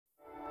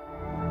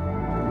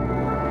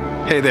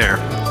Hey there,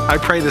 I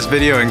pray this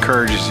video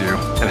encourages you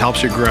and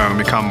helps you grow and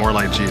become more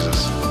like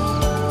Jesus.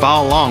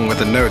 Follow along with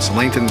the notes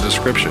linked in the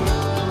description.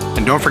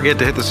 And don't forget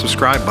to hit the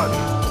subscribe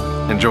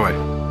button. Enjoy.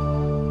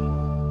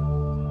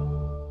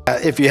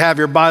 If you have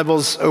your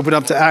Bibles, open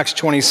up to Acts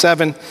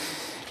 27.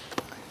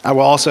 I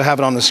will also have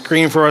it on the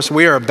screen for us.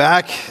 We are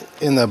back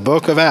in the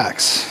book of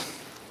Acts.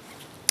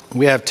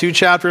 We have 2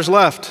 chapters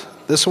left,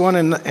 this one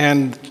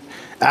and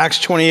Acts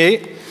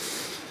 28.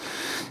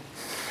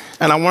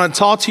 And I want to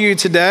talk to you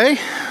today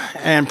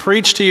and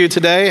preach to you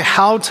today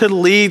how to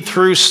lead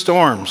through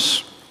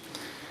storms.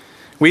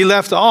 We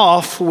left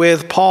off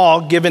with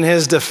Paul giving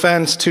his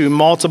defense to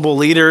multiple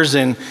leaders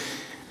and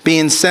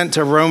being sent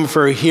to Rome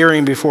for a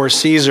hearing before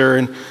Caesar.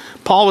 And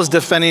Paul was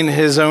defending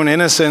his own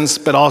innocence,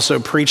 but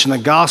also preaching the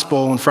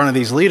gospel in front of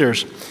these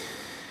leaders.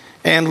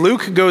 And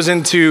Luke goes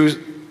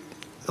into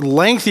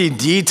lengthy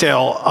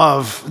detail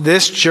of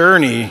this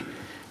journey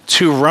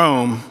to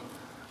Rome,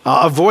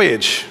 a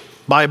voyage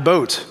by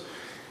boat.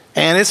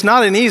 And it's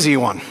not an easy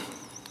one.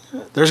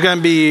 There's going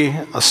to be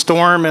a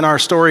storm in our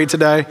story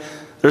today.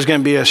 There's going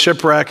to be a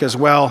shipwreck as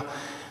well.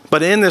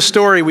 But in this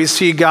story, we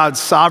see God's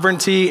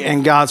sovereignty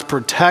and God's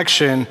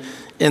protection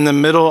in the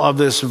middle of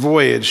this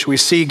voyage. We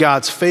see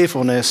God's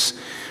faithfulness.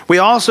 We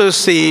also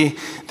see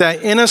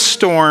that in a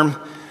storm,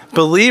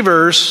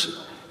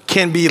 believers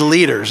can be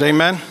leaders.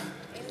 Amen?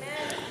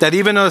 That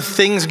even though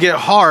things get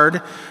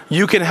hard,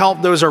 you can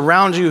help those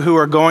around you who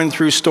are going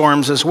through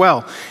storms as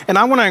well. And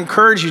I want to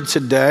encourage you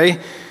today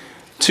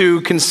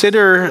to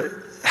consider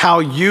how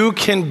you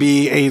can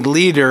be a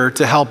leader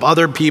to help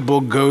other people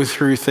go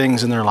through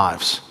things in their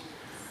lives.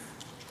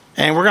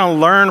 And we're going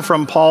to learn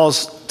from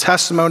Paul's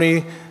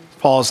testimony,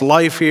 Paul's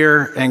life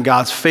here, and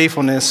God's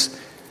faithfulness,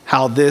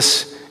 how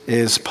this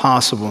is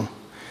possible.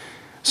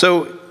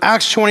 So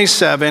Acts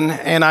 27,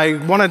 and I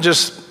want to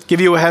just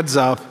give you a heads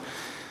up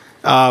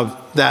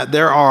that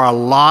there are a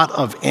lot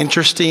of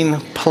interesting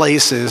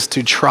places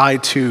to try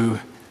to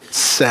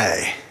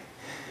say.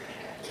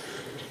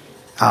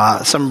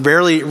 Some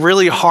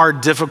really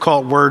hard,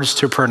 difficult words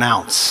to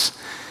pronounce.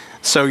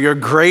 So your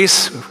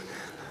grace,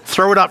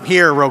 throw it up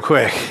here real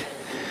quick.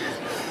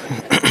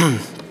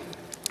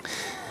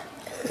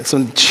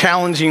 Some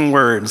challenging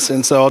words,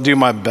 and so I'll do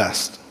my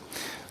best.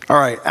 All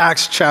right,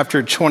 Acts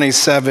chapter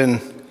 27,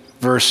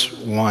 verse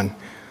 1.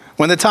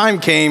 When the time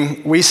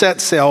came, we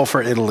set sail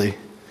for Italy.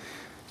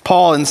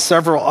 Paul and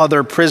several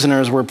other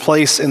prisoners were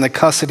placed in the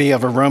custody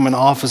of a Roman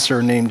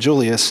officer named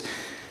Julius,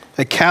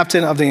 a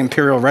captain of the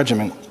imperial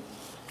regiment.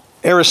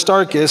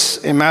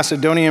 Aristarchus, a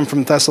Macedonian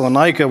from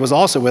Thessalonica, was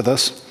also with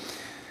us.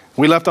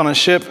 We left on a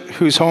ship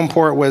whose home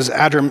port was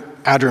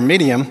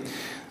Adramyttium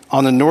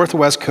on the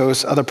northwest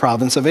coast of the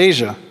province of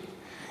Asia.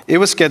 It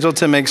was scheduled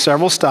to make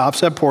several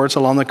stops at ports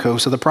along the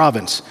coast of the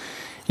province.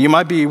 You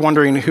might be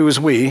wondering who is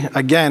we.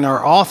 Again,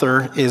 our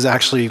author is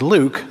actually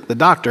Luke, the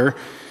doctor,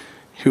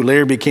 who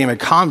later became a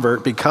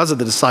convert because of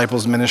the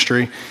disciples'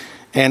 ministry.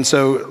 And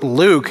so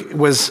Luke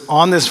was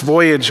on this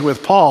voyage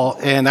with Paul,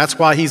 and that's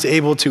why he's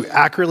able to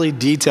accurately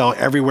detail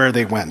everywhere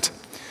they went.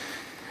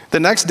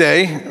 The next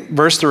day,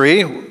 verse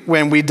 3,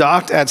 when we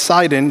docked at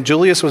Sidon,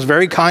 Julius was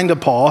very kind to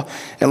Paul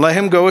and let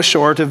him go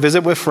ashore to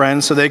visit with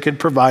friends so they could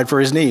provide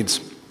for his needs.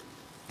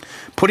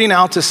 Putting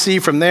out to sea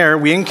from there,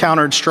 we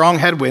encountered strong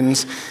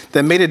headwinds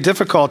that made it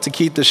difficult to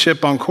keep the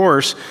ship on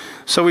course,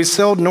 so we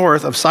sailed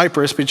north of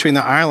Cyprus between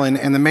the island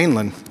and the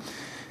mainland.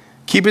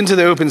 Keeping to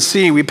the open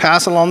sea, we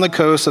passed along the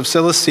coast of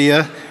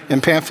Cilicia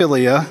and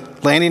Pamphylia,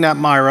 landing at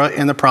Myra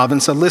in the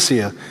province of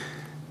Lycia.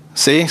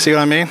 See what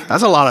I mean?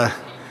 That's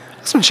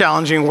some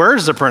challenging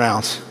words to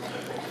pronounce.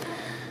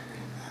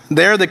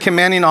 There, the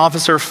commanding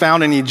officer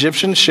found an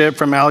Egyptian ship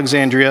from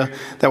Alexandria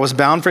that was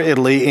bound for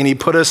Italy, and he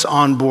put us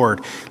on board.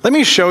 Let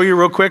me show you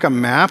real quick a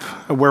map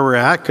of where we're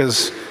at,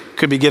 because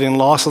could be getting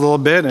lost a little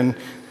bit, and a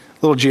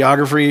little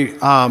geography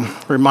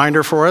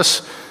reminder for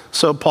us.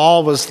 So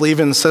Paul was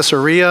leaving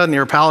Caesarea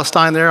near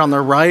Palestine there on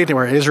the right,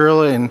 where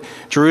Israel and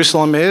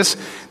Jerusalem is.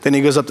 Then he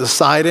goes up to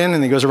Sidon,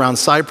 and he goes around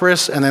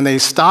Cyprus, and then they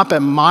stop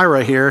at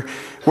Myra here,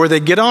 where they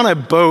get on a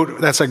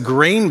boat that's a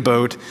grain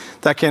boat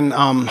that can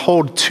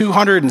hold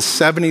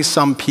 270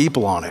 some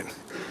people on it.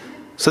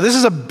 So this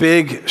is a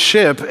big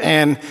ship,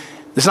 and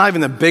it's not even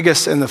the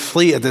biggest in the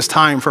fleet at this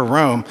time for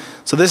Rome.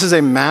 So this is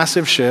a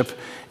massive ship,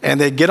 and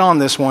they get on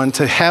this one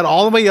to head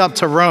all the way up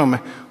to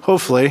Rome,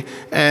 hopefully,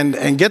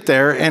 and get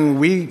there. And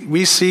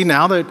we see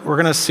now that we're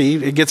going to see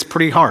it gets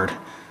pretty hard.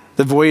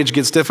 The voyage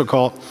gets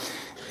difficult,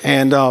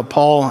 and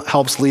Paul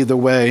helps lead the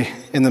way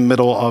in the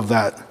middle of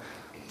that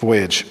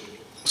voyage.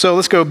 So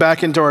let's go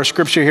back into our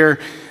scripture here,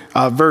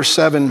 verse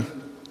 7.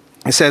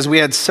 It says, we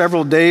had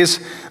several days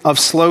of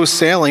slow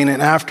sailing,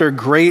 and after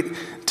great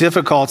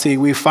difficulty,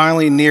 we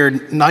finally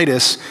neared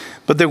Cnidus,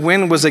 but the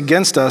wind was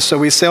against us, so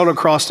we sailed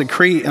across to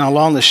Crete and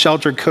along the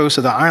sheltered coast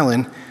of the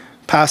island,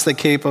 past the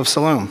Cape of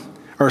Salmone.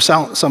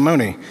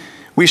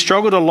 We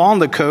struggled along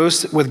the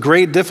coast with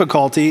great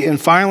difficulty and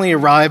finally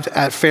arrived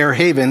at Fair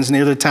Havens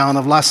near the town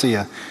of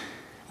Lasea.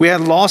 We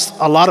had lost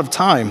a lot of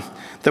time.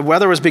 The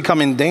weather was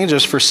becoming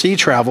dangerous for sea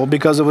travel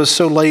because it was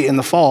so late in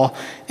the fall,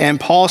 and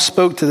Paul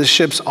spoke to the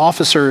ship's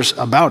officers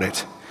about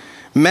it.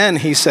 Men,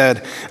 he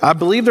said, I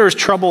believe there is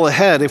trouble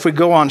ahead if we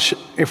go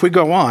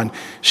on,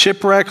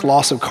 shipwreck,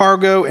 loss of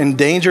cargo, and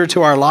danger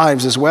to our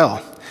lives as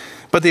well.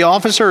 But the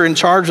officer in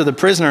charge of the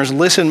prisoners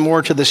listened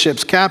more to the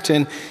ship's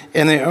captain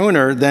and the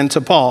owner than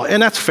to Paul.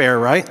 And that's fair,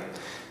 right?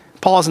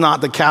 Paul's not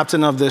the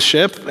captain of this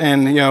ship,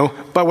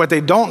 but what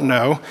they don't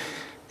know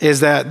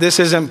is that this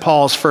isn't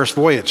Paul's first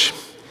voyage.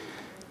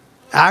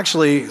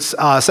 Actually,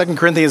 2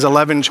 Corinthians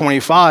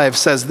 11:25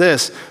 says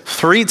this,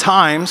 3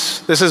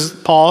 times, this is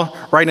Paul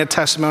writing a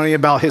testimony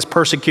about his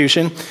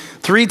persecution.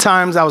 3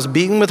 times I was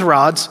beaten with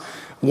rods.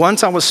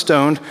 Once I was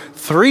stoned.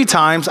 3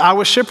 times I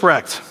was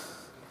shipwrecked.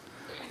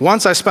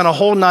 Once I spent a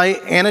whole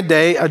night and a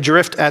day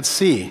adrift at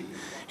sea.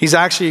 He's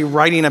actually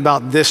writing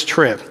about this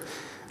trip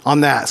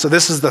on that. So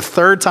this is the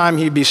 3rd time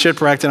he'd be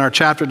shipwrecked in our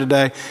chapter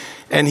today.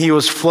 And he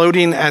was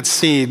floating at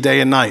sea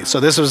day and night. So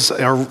this was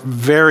a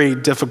very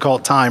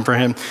difficult time for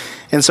him.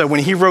 And so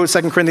when he wrote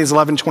 2 Corinthians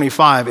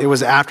 11:25, it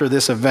was after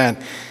this event.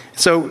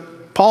 So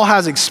Paul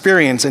has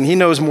experience and he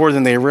knows more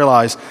than they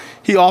realize.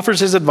 He offers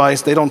his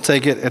advice. They don't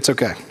take it. It's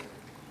okay.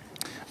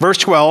 Verse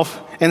 12,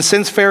 and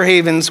since Fair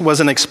Havens was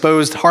an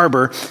exposed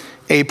harbor,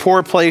 a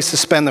poor place to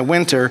spend the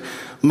winter,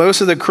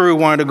 most of the crew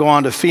wanted to go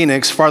on to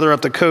Phoenix, farther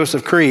up the coast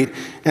of Crete,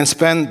 and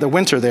spend the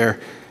winter there.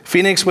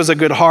 Phoenix was a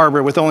good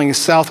harbor with only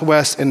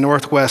southwest and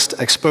northwest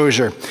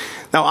exposure.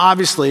 Now,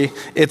 obviously,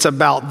 it's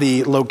about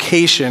the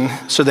location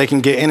so they can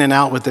get in and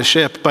out with the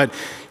ship. But,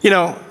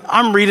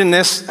 I'm reading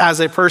this as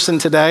a person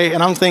today,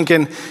 and I'm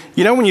thinking,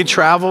 when you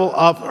travel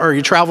up or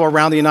you travel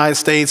around the United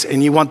States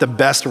and you want the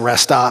best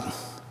rest stop,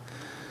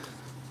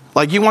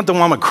 like you want the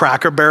one with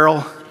Cracker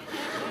Barrel,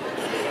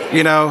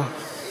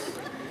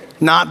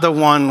 not the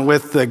one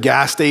with the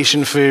gas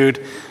station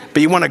food,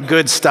 but you want a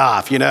good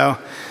stop,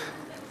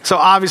 So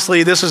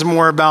obviously this is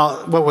more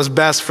about what was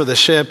best for the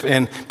ship,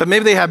 but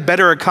maybe they have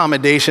better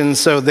accommodations,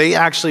 so they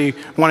actually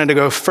wanted to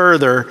go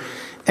further.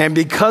 And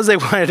because they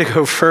wanted to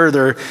go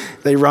further,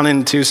 they run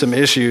into some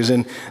issues.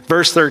 And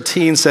verse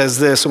 13 says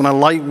this, when a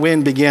light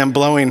wind began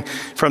blowing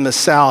from the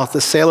south,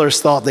 the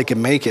sailors thought they could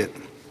make it.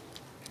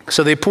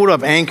 So they pulled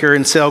up anchor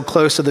and sailed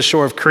close to the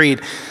shore of Crete.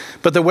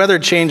 But the weather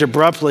changed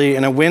abruptly,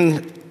 and a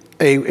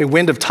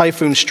wind of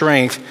typhoon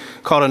strength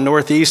called a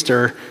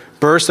northeaster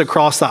burst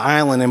across the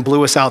island and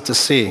blew us out to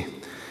sea.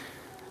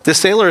 The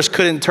sailors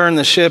couldn't turn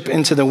the ship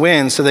into the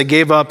wind, so they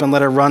gave up and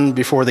let it run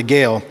before the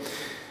gale.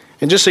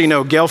 And just so you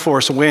know, gale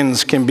force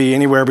winds can be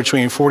anywhere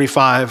between 40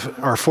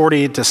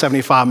 to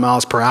 75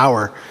 miles per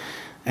hour.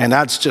 And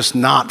that's just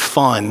not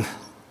fun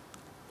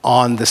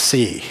on the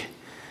sea.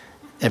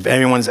 If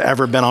anyone's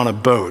ever been on a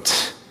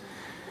boat,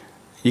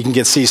 you can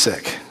get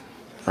seasick,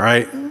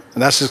 right? And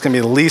that's just gonna be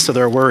the least of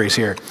their worries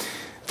here.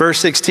 Verse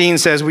 16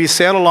 says, we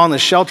sailed along the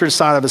sheltered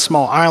side of a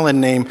small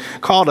island named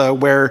Calda,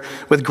 where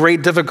with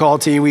great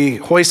difficulty we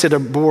hoisted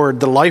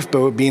aboard the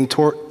lifeboat being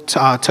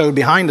towed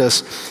behind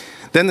us.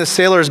 Then the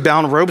sailors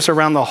bound ropes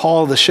around the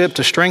hull of the ship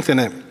to strengthen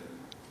it.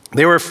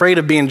 They were afraid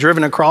of being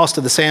driven across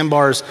to the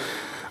sandbars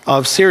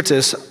of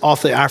Syrtis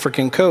off the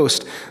African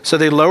coast. So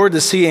they lowered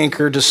the sea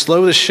anchor to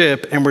slow the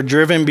ship and were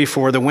driven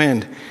before the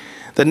wind.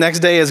 The next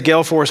day, as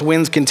gale force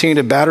winds continued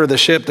to batter the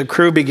ship, the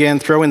crew began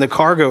throwing the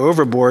cargo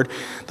overboard.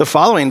 The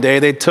following day,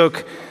 they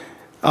took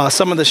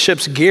some of the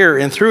ship's gear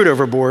and threw it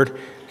overboard.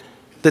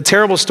 The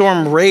terrible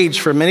storm raged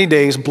for many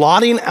days,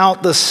 blotting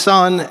out the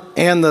sun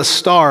and the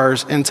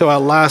stars until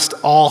at last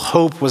all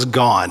hope was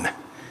gone.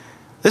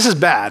 This is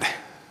bad.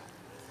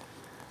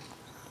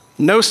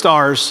 No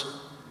stars,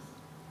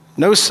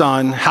 no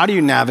sun. How do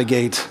you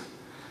navigate?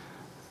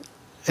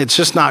 It's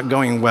just not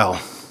going well.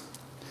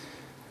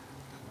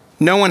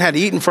 No one had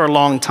eaten for a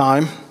long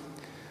time.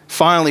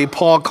 Finally,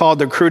 Paul called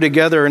the crew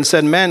together and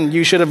said, men,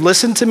 you should have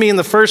listened to me in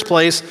the first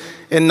place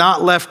and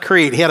not left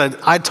Crete. He had a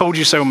I told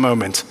you so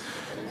moment.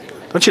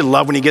 Don't you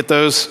love when you get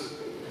those?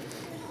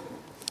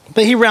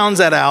 But he rounds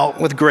that out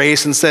with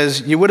grace and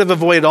says, you would have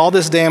avoided all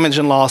this damage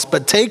and loss,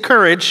 but take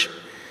courage.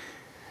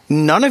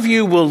 None of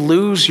you will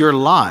lose your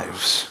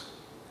lives.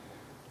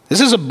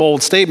 This is a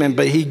bold statement,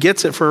 but he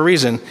gets it for a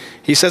reason.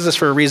 He says this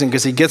for a reason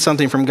because he gets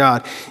something from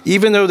God.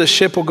 Even though the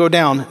ship will go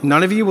down,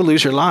 none of you will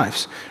lose your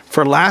lives.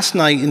 For last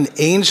night, an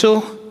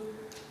angel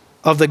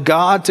of the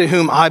God to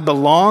whom I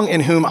belong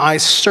and whom I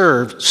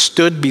serve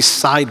stood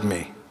beside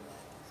me.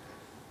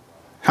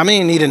 How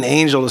many need an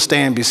angel to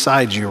stand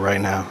beside you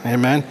right now?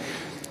 Amen.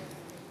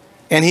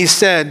 And he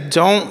said,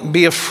 don't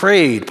be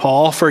afraid,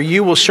 Paul, for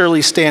you will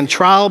surely stand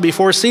trial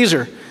before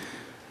Caesar.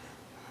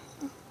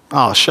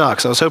 Oh,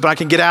 shucks. I was hoping I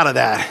could get out of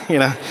that,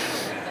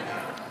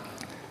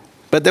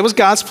 But that was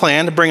God's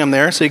plan to bring him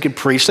there so he could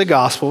preach the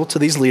gospel to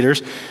these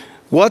leaders.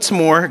 What's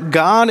more,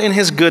 God in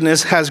his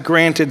goodness has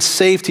granted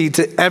safety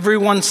to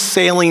everyone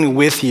sailing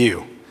with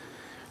you.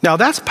 Now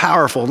that's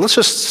powerful. Let's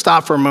just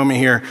stop for a moment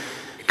here,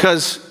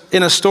 because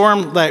in a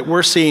storm that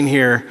we're seeing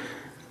here,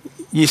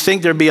 you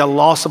think there'd be a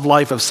loss of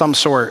life of some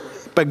sort,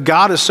 but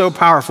God is so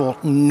powerful,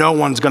 no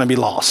one's going to be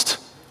lost.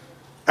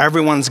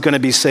 Everyone's going to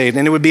be saved,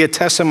 and it would be a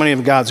testimony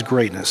of God's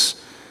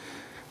greatness.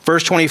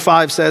 Verse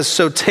 25 says,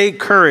 so take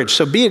courage,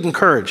 so be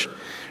encouraged,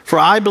 for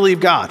I believe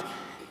God.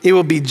 It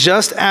will be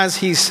just as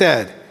he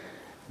said,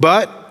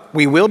 but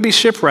we will be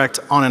shipwrecked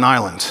on an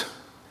island.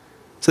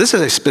 So this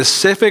is a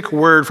specific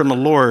word from the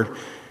Lord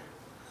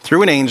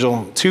through an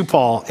angel to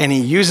Paul, and he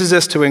uses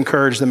this to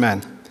encourage the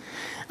men.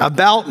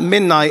 About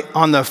midnight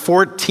on the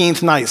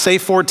 14th night, say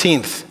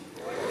 14th.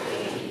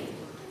 14.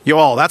 You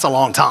all, that's a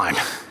long time.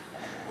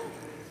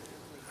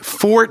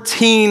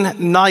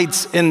 14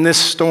 nights in this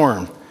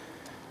storm.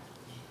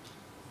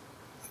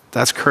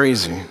 That's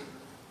crazy.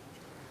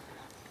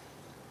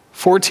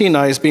 14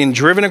 nights being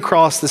driven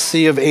across the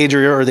Sea of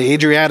Adria, or the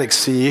Adriatic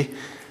Sea,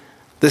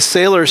 the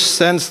sailors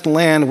sensed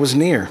land was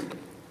near.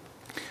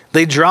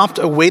 They dropped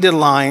a weighted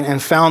line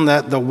and found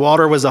that the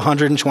water was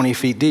 120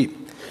 feet deep.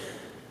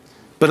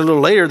 But a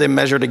little later, they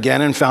measured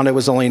again and found it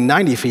was only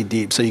 90 feet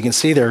deep. So you can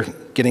see they're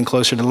getting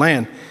closer to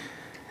land.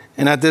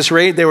 And at this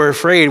rate, they were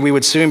afraid we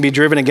would soon be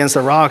driven against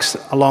the rocks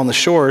along the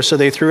shore. So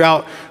they threw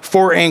out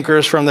 4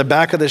 anchors from the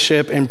back of the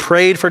ship and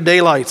prayed for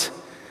daylight.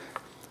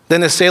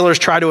 Then the sailors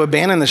tried to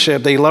abandon the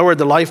ship. They lowered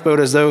the lifeboat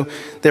as though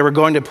they were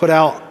going to put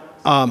out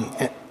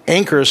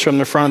anchors from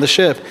the front of the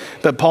ship.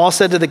 But Paul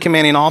said to the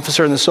commanding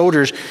officer and the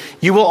soldiers,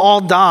 you will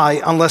all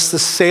die unless the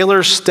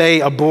sailors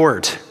stay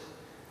aboard.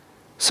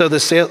 So the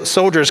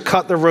soldiers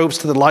cut the ropes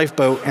to the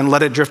lifeboat and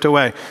let it drift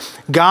away.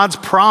 God's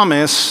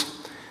promise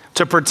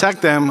to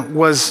protect them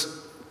was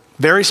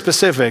very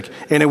specific,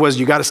 and it was,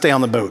 you got to stay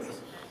on the boat.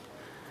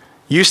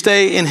 You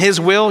stay in his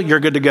will, you're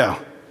good to go.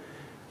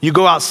 You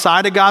go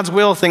outside of God's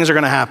will, things are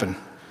going to happen.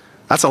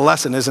 That's a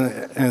lesson, isn't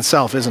it, in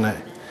itself, isn't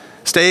it?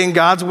 Stay in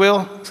God's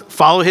will,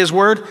 follow his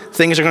word,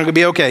 things are going to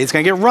be okay. It's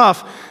going to get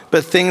rough,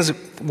 but things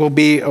will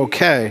be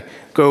okay.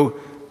 Go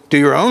do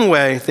your own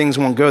way, things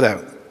won't go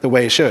the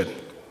way it should.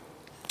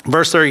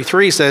 Verse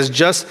 33 says,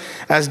 just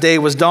as day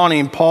was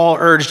dawning, Paul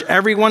urged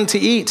everyone to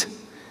eat.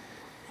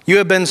 You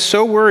have been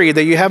so worried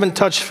that you haven't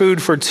touched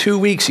food for 2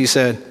 weeks, he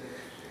said.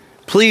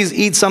 Please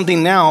eat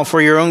something now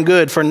for your own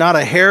good, for not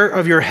a hair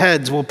of your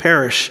heads will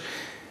perish.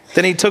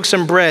 Then he took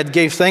some bread,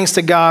 gave thanks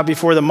to God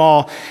before them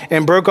all,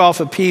 and broke off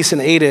a piece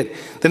and ate it.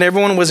 Then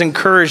everyone was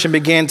encouraged and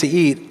began to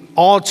eat,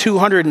 all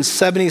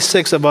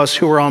 276 of us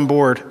who were on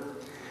board.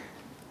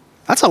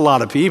 That's a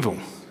lot of people.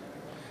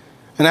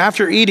 And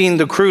after eating,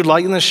 the crew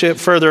lightened the ship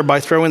further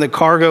by throwing the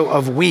cargo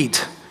of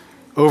wheat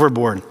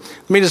overboard.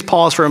 Let me just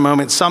pause for a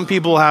moment. Some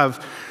people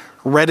have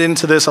read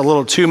into this a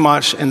little too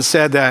much and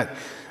said that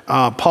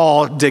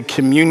Paul did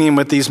communion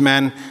with these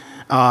men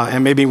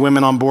and maybe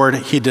women on board.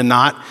 He did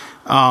not.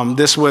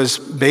 This was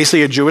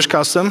basically a Jewish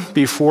custom.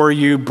 Before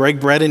you break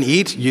bread and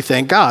eat, you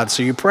thank God.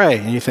 So you pray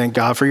and you thank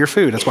God for your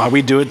food. That's why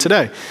we do it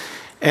today.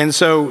 And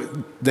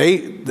so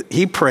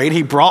he prayed,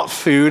 he brought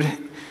food,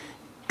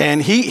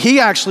 and he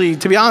actually,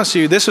 to be honest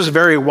with you, this was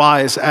very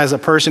wise as a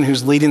person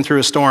who's leading through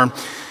a storm.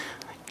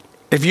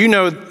 If you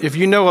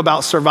know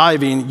about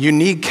surviving, you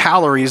need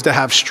calories to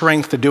have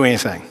strength to do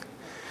anything.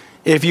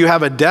 If you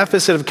have a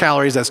deficit of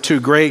calories that's too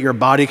great, your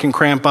body can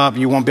cramp up,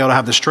 you won't be able to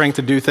have the strength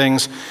to do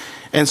things.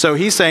 And so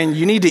he's saying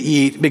you need to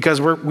eat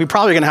because we're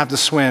probably going to have to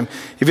swim.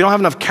 If you don't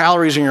have enough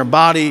calories in your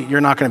body,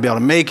 you're not going to be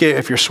able to make it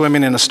if you're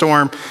swimming in a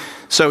storm.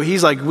 So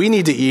he's like, we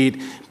need to eat.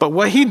 But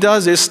what he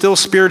does is still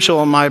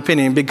spiritual in my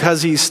opinion,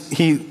 because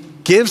he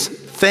gives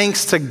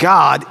thanks to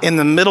God in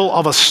the middle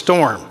of a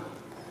storm.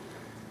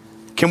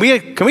 Can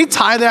we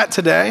tie that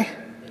today?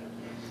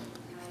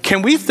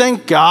 Can we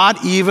thank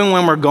God even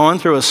when we're going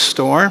through a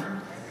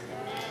storm?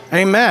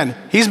 Amen.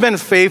 He's been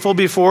faithful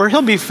before.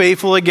 He'll be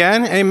faithful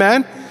again.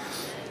 Amen.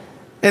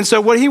 And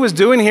so what he was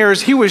doing here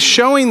is he was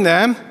showing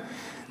them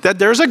that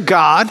there's a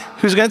God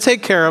who's going to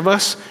take care of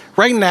us.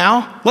 Right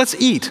now, let's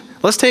eat.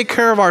 Let's take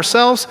care of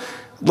ourselves.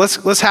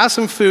 Let's have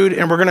some food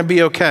and we're going to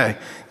be okay.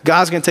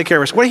 God's going to take care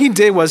of us. What he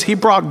did was he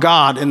brought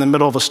God in the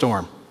middle of a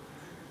storm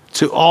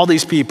to all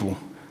these people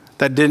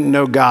that didn't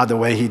know God the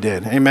way he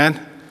did. Amen?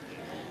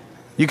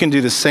 You can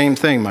do the same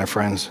thing, my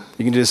friends.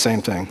 You can do the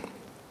same thing.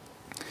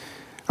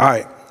 All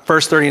right.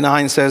 Verse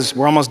 39 says,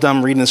 we're almost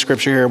done reading the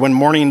scripture here. When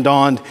morning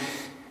dawned,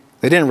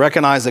 they didn't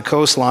recognize the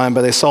coastline,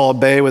 but they saw a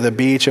bay with a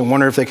beach and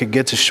wondered if they could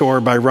get to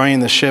shore by running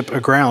the ship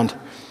aground.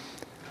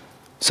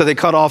 So they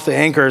cut off the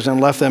anchors and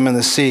left them in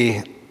the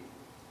sea.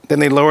 Then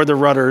they lowered the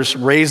rudders,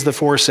 raised the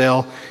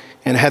foresail,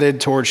 and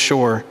headed towards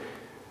shore.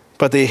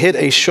 But they hit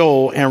a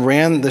shoal and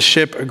ran the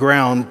ship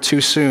aground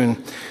too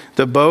soon.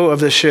 The bow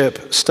of the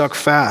ship stuck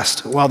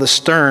fast, while the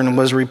stern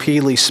was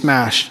repeatedly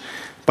smashed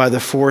by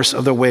the force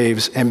of the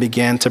waves and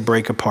began to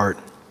break apart.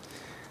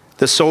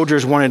 The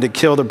soldiers wanted to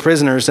kill the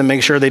prisoners and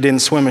make sure they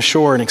didn't swim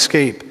ashore and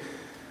escape.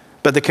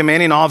 But the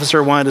commanding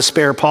officer wanted to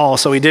spare Paul,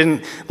 so he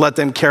didn't let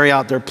them carry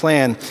out their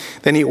plan.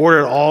 Then he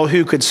ordered all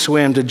who could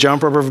swim to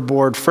jump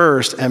overboard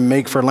first and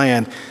make for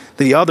land.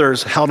 The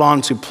others held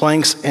on to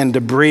planks and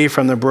debris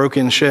from the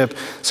broken ship,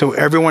 so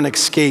everyone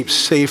escaped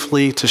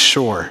safely to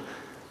shore.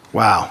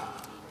 Wow.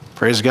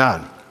 Praise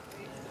God.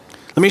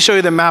 Let me show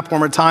you the map one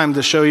more time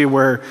to show you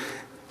where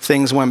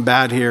things went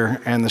bad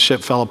here and the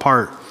ship fell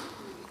apart.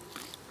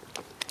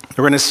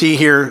 We're going to see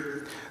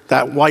here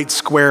that white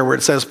square where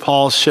it says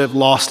Paul's ship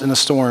lost in a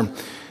storm.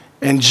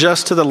 And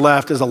just to the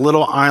left is a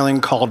little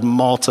island called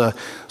Malta.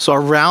 So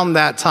around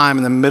that time,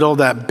 in the middle of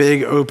that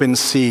big open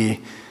sea,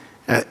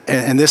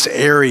 in this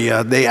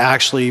area, they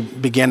actually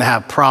began to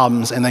have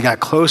problems, and they got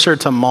closer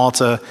to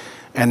Malta,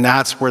 and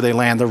that's where they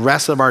land. The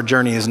rest of our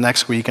journey is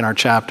next week in our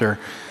chapter.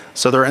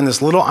 So they're in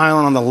this little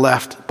island on the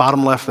left,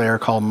 bottom left there,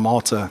 called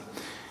Malta.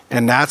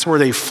 And that's where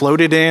they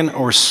floated in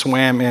or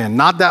swam in.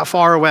 Not that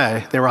far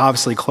away. They were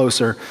obviously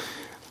closer,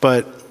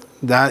 but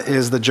that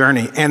is the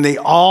journey. And they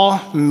all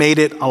made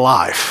it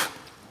alive.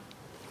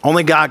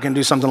 Only God can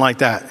do something like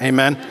that.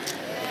 Amen?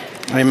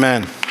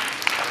 Amen.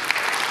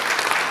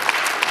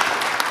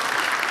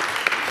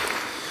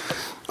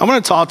 I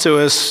want to talk to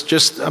us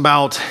just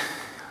about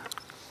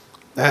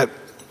that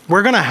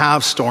we're going to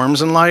have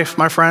storms in life,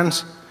 my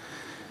friends.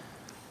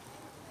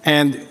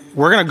 And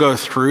we're going to go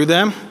through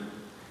them.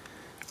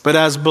 But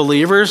as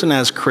believers and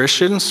as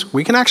Christians,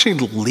 we can actually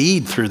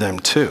lead through them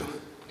too.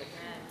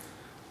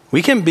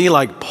 We can be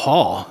like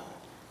Paul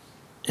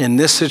in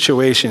this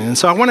situation. And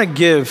so I want to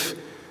give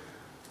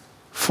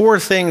 4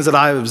 things that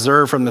I've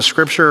observed from the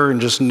scripture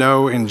and just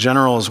know in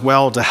general as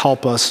well to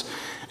help us.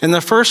 And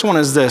the first one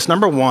is this.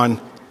 Number 1,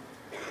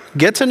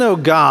 get to know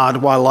God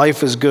while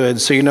life is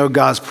good so you know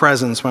God's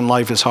presence when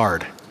life is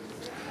hard.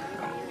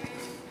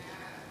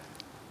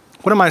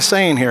 What am I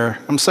saying here?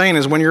 I'm saying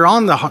is when you're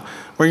in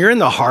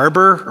the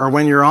harbor or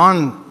when you're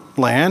on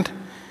land,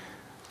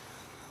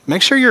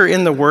 make sure you're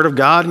in the Word of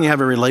God and you have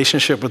a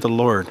relationship with the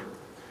Lord.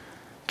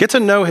 Get to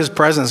know His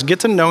presence. Get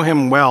to know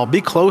Him well. Be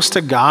close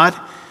to God,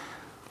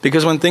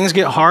 because when things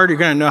get hard, you're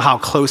going to know how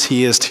close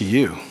He is to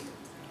you.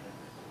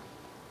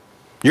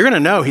 You're going to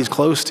know He's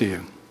close to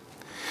you.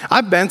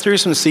 I've been through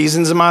some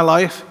seasons in my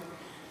life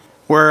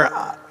where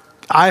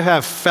I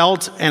have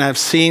felt and I've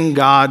seen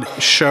God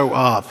show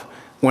up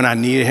when I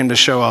needed Him to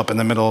show up in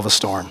the middle of a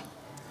storm.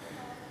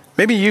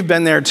 Maybe you've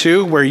been there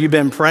too, where you've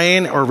been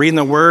praying or reading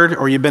the Word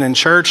or you've been in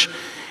church,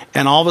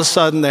 and all of a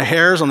sudden the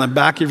hairs on the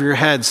back of your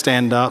head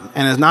stand up,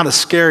 and it's not a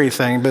scary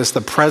thing, but it's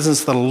the presence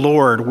of the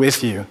Lord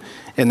with you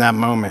in that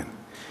moment.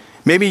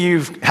 Maybe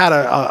you've had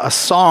a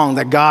song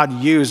that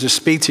God used to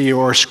speak to you,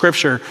 or a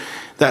scripture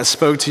that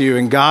spoke to you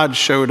and God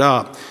showed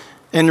up.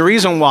 And the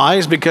reason why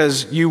is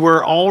because you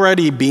were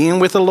already being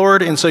with the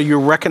Lord, and so you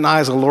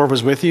recognize the Lord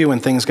was with you when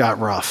things got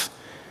rough.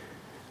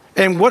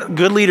 And what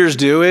good leaders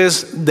do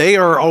is they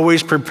are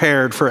always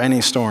prepared for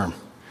any storm.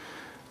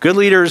 Good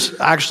leaders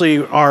actually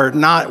are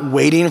not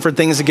waiting for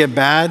things to get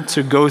bad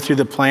to go through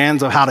the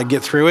plans of how to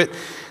get through it.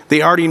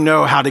 They already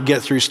know how to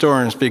get through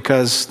storms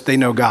because they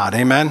know God.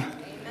 Amen?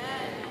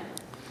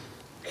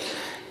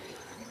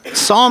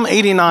 Psalm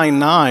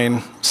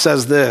 89:9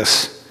 says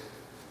this,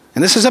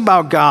 and this is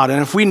about God,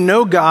 and if we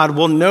know God,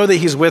 we'll know that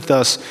He's with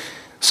us.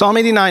 Psalm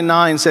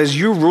 89:9 says,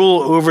 you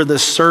rule over the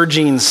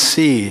surging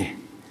sea.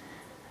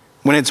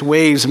 When its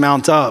waves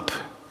mount up,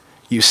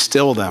 you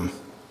still them.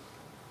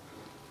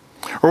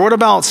 Or what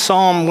about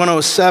Psalm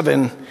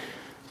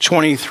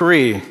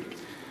 107:23?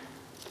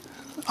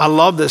 I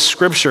love this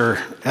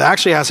scripture. It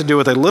actually has to do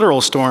with a literal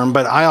storm,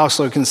 but I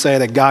also can say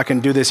that God can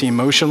do this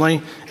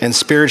emotionally and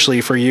spiritually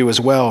for you as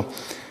well.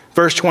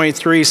 Verse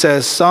 23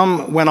 says,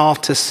 some went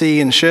off to sea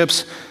in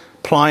ships,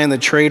 plying the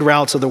trade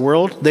routes of the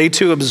world. They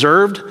too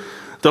observed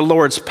the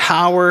Lord's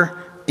power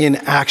in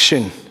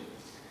action,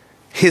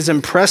 His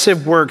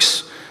impressive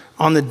works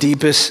on the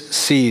deepest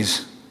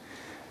seas.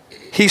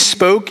 He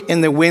spoke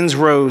and the winds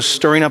rose,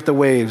 stirring up the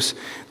waves.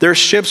 Their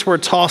ships were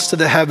tossed to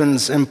the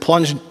heavens and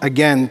plunged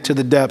again to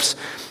the depths.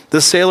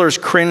 The sailors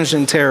cringed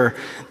in terror.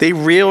 They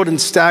reeled and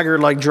staggered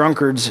like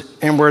drunkards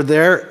and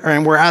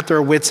were at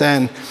their wits'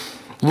 end.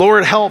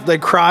 Lord, help, they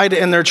cried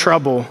in their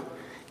trouble,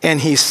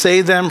 and He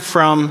saved them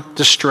from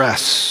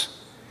distress.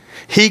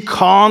 He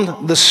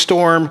calmed the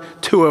storm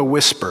to a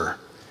whisper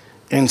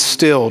and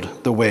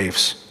stilled the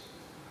waves.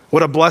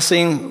 What a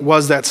blessing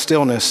was that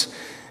stillness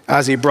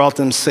as He brought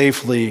them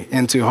safely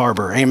into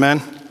harbor.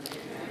 Amen?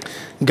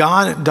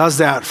 God does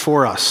that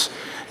for us.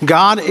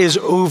 God is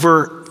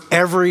over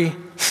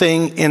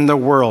everything in the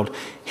world.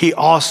 He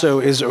also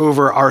is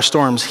over our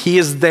storms. He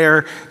is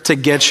there to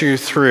get you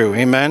through.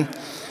 Amen?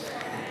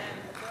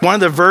 One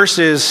of the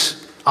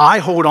verses I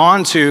hold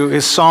on to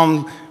is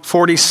Psalm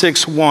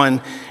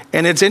 46:1.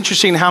 And it's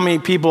interesting how many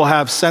people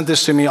have sent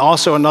this to me.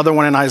 Also another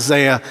one in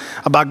Isaiah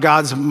about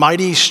God's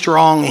mighty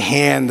strong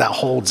hand that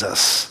holds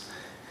us.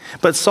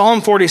 But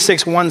Psalm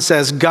 46:1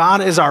 says,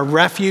 God is our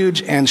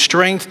refuge and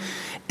strength,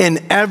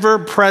 an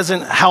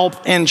ever-present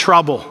help in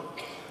trouble.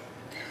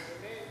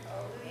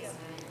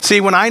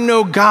 See, when I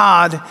know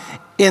God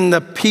in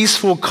the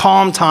peaceful,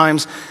 calm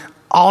times,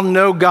 I'll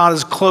know God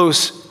is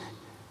close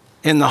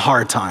in the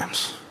hard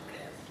times.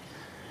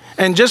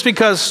 And just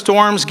because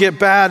storms get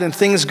bad and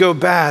things go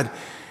bad,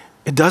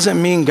 it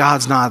doesn't mean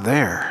God's not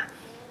there.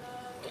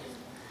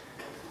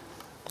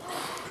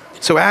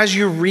 So as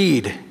you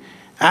read,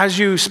 as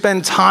you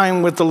spend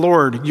time with the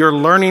Lord, you're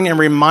learning and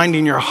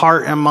reminding your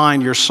heart and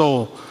mind, your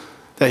soul,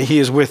 that He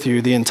is with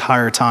you the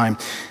entire time.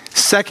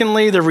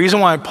 Secondly, the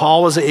reason why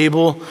Paul was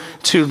able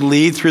to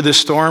lead through the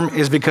storm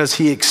is because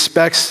he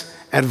expects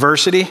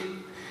adversity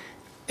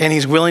and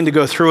he's willing to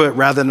go through it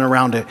rather than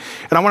around it.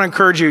 And I want to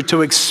encourage you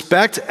to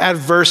expect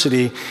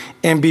adversity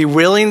and be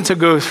willing to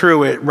go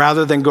through it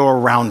rather than go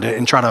around it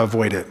and try to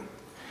avoid it.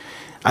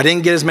 I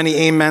didn't get as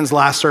many amens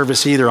last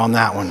service either on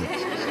that one.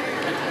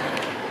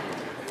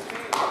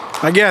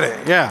 I get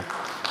it, yeah.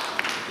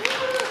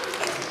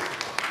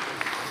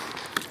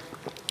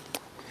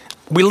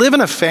 We live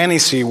in a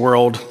fantasy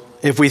world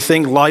if we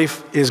think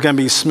life is going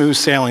to be smooth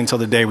sailing till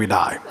the day we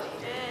die.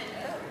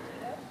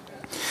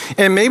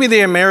 And maybe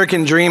the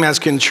American dream has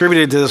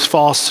contributed to this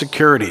false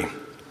security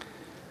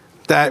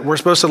that we're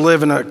supposed to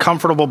live in a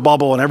comfortable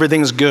bubble and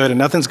everything's good and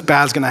nothing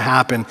bad's going to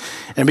happen,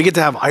 and we get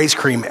to have ice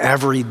cream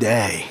every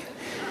day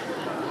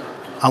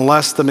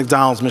unless the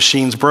McDonald's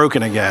machine's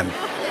broken again,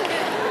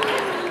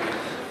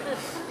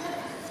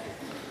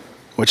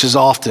 which is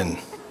often.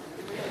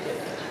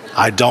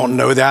 I don't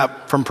know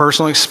that from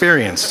personal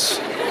experience.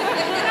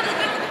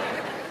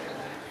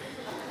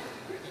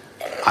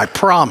 I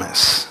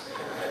promise.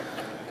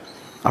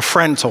 A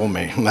friend told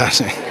me.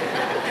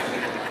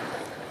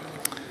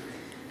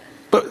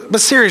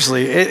 But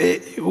seriously,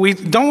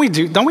 don't we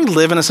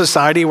live in a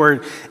society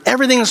where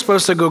everything is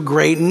supposed to go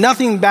great,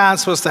 nothing bad is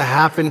supposed to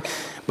happen,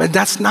 but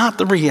that's not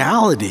the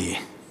reality.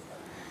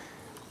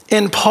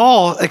 And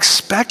Paul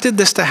expected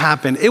this to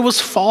happen. It was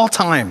fall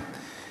time.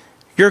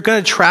 You're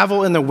going to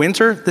travel in the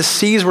winter. The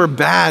seas were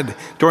bad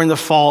during the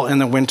fall and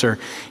the winter.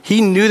 He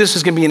knew this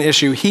was going to be an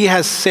issue. He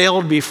has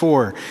sailed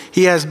before.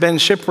 He has been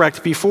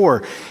shipwrecked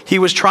before. He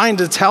was trying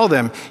to tell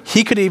them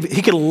he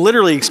could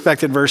literally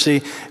expect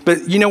adversity.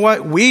 But you know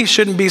what? We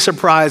shouldn't be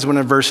surprised when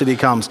adversity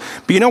comes.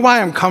 But you know why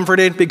I'm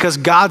comforted? Because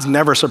God's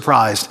never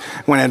surprised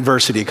when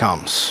adversity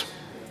comes.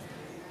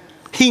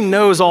 He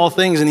knows all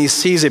things and he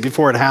sees it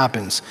before it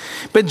happens.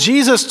 But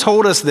Jesus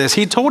told us this.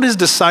 He told his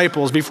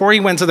disciples before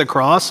he went to the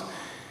cross,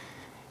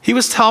 he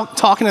was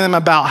talking to them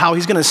about how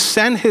he's going to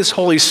send his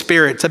Holy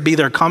Spirit to be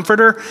their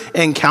comforter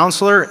and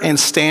counselor and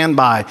stand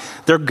by,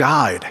 their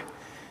guide.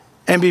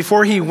 And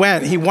before he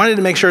went, he wanted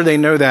to make sure they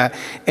know that.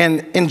 And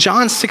in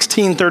John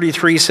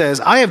 16:33 says,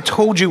 I have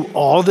told you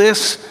all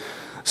this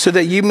so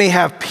that you may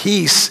have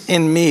peace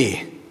in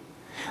me.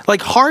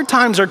 Like hard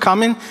times are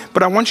coming,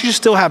 but I want you to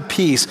still have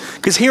peace.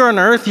 Because here on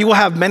earth, you will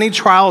have many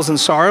trials and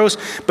sorrows,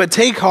 but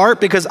take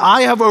heart because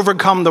I have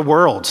overcome the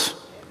world.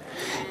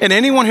 And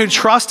anyone who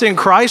trusts in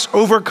Christ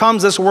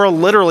overcomes this world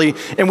literally,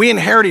 and we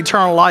inherit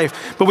eternal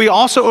life. But we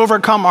also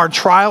overcome our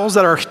trials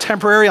that are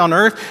temporary on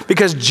earth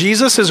because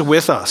Jesus is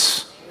with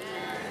us.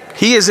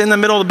 He is in the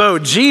middle of the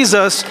boat.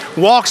 Jesus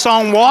walks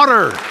on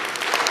water.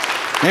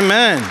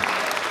 Amen.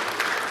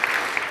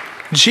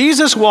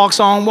 Jesus walks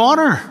on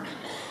water.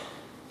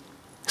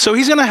 So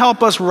he's going to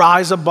help us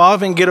rise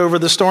above and get over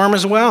the storm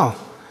as well.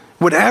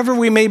 Whatever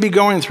we may be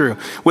going through,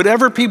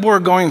 whatever people are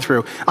going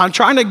through, I'm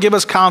trying to give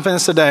us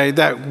confidence today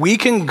that we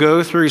can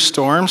go through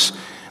storms,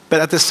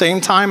 but at the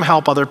same time,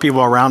 help other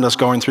people around us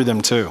going through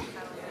them too.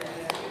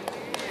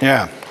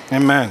 Yeah,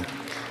 amen.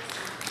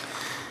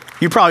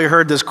 You probably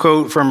heard this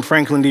quote from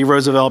Franklin D.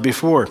 Roosevelt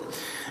before.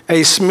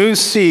 A smooth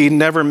sea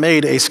never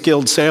made a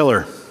skilled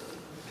sailor.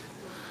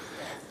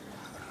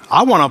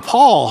 I want a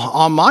Paul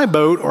on my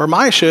boat or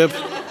my ship.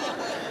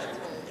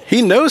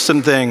 He knows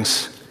some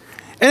things.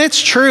 And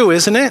it's true,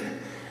 isn't it?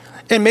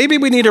 And maybe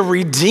we need to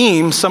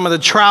redeem some of the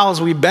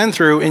trials we've been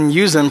through and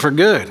use them for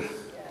good.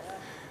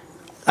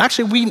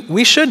 Actually,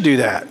 we should do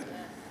that.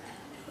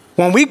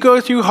 When we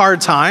go through hard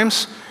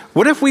times,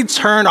 what if we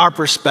turned our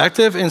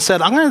perspective and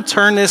said, I'm going to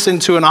turn this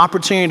into an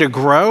opportunity to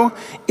grow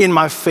in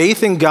my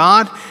faith in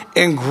God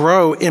and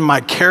grow in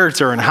my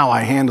character and how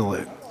I handle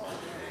it.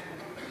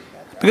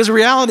 Because the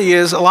reality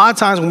is, a lot of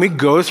times when we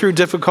go through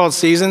difficult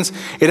seasons,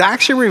 it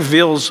actually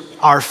reveals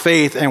our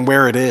faith and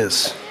where it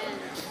is.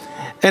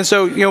 And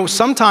so,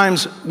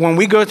 sometimes when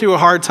we go through a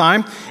hard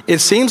time, it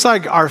seems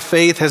like our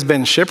faith has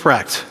been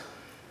shipwrecked.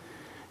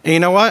 And you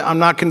know what? I'm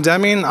not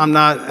condemning. I'm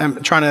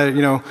trying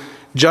to,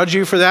 judge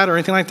you for that or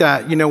anything like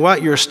that. You know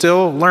what? You're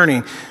still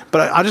learning.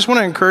 But I just want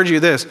to encourage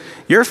you this.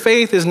 Your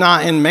faith is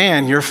not in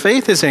man. Your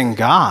faith is in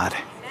God.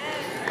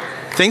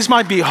 Things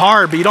might be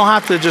hard, but you don't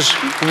have to just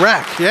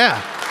wreck. Yeah.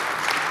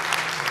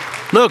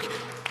 Look,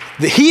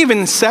 he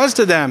even says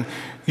to them,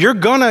 we're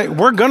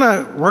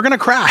gonna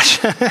crash.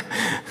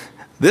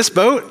 This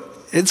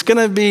boat, it's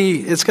gonna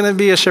be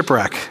a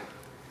shipwreck,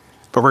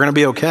 but we're gonna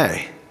be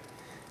okay.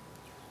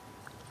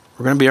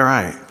 We're gonna be all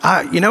right.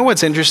 You know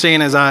what's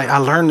interesting is I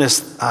learned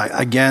this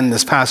again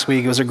this past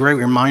week. It was a great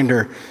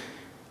reminder.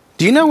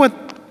 Do you know what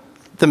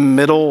the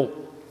middle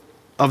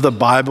of the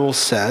Bible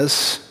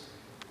says?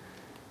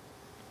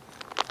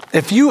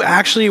 If you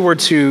actually were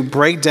to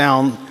break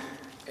down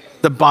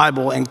the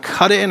Bible and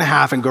cut it in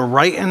half and go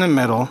right in the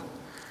middle,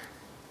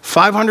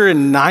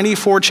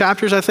 594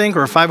 chapters, I think,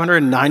 or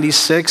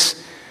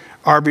 596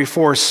 are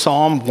before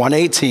Psalm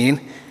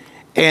 118,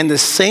 and the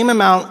same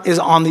amount is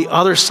on the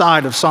other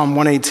side of Psalm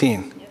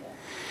 118.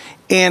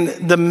 And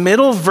the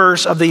middle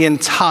verse of the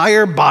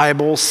entire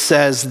Bible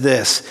says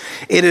this: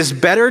 it is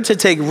better to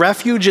take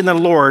refuge in the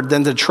Lord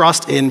than to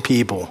trust in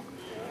people.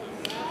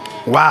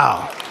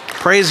 Wow.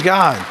 Praise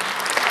God.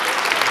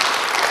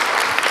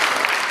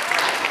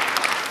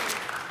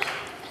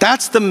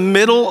 That's the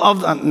middle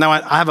of, now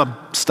I have a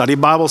study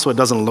Bible, so it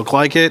doesn't look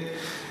like it.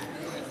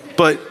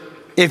 But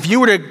if you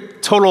were to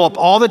total up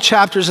all the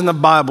chapters in the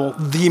Bible,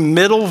 the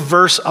middle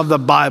verse of the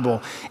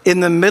Bible, in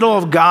the middle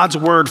of God's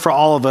word for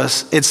all of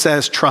us, it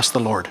says, trust the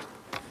Lord.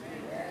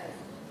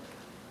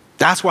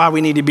 That's why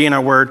we need to be in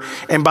our word.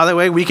 And by the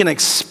way, we can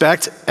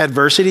expect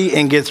adversity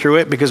and get through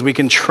it because we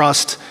can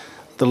trust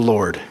the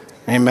Lord.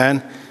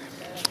 Amen.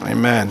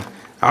 Amen.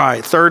 All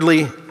right.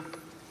 Thirdly,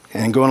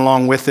 and going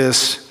along with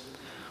this,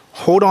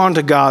 hold on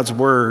to God's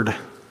word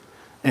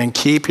and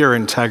keep your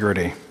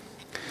integrity.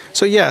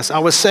 So yes, I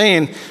was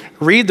saying,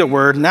 read the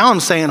word. Now I'm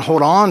saying,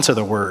 hold on to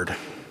the word.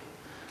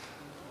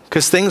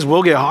 Because things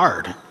will get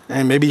hard.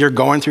 And maybe you're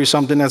going through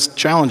something that's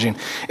challenging.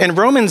 In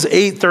Romans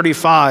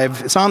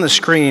 8:35, it's on the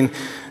screen,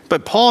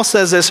 but Paul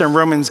says this in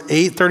Romans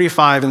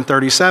 8:35 and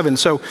 37.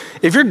 So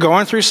if you're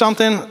going through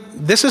something,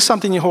 this is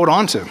something you hold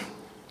on to.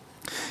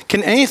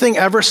 Can anything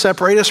ever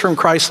separate us from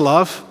Christ's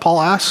love?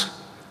 Paul asks.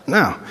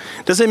 No.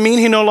 Does it mean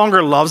he no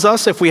longer loves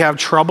us if we have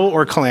trouble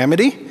or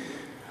calamity,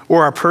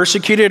 or are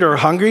persecuted or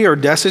hungry or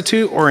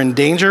destitute or in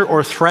danger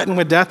or threatened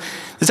with death?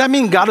 Does that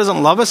mean God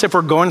doesn't love us if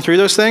we're going through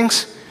those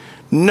things?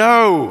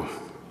 No.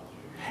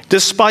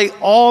 Despite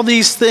all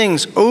these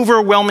things,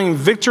 overwhelming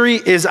victory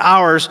is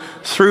ours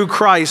through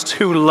Christ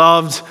who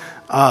loved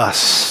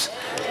us.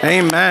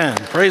 Amen.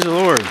 Praise the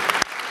Lord.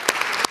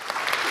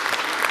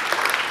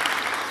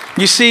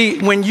 You see,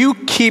 when you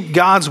keep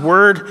God's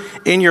word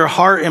in your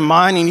heart and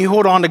mind and you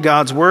hold on to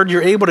God's word,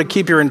 you're able to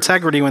keep your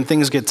integrity when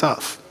things get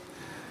tough.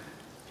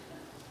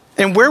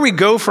 And where we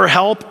go for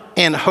help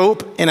and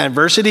hope in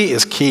adversity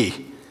is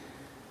key.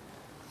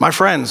 My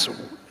friends,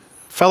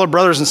 fellow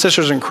brothers and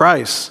sisters in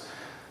Christ,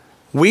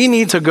 we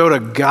need to go to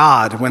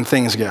God when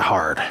things get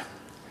hard.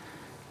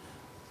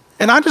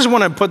 And I just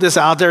want to put this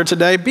out there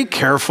today. Be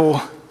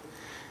careful.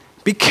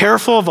 Be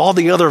careful of all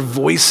the other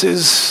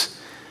voices.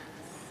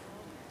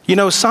 You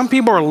know, some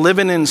people are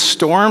living in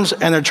storms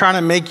and they're trying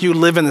to make you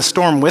live in the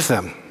storm with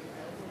them.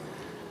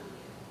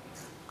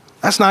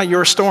 That's not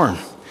your storm.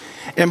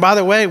 And by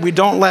the way,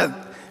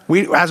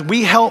 as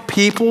we help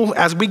people,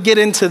 as we get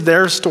into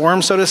their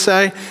storm, so to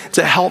say,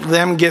 to help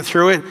them get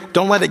through it,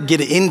 don't let it get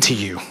into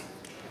you.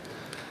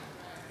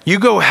 You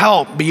go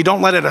help, but you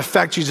don't let it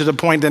affect you to the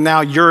point that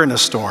now you're in a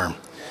storm.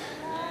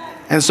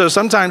 And so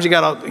sometimes you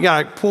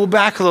gotta pull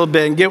back a little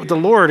bit and get with the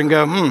Lord and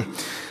go,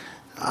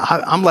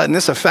 I'm letting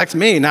this affect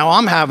me. Now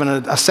I'm having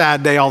a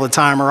sad day all the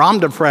time, or I'm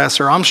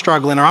depressed, or I'm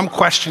struggling, or I'm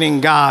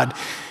questioning God.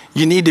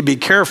 You need to be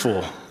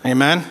careful.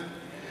 Amen?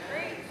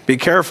 Be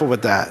careful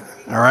with that,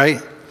 all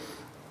right?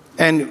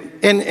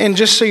 And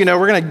just so you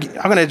know, I'm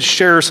gonna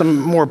share some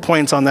more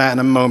points on that in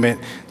a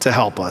moment to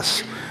help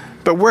us.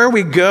 But where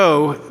we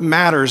go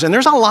matters. And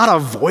there's a lot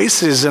of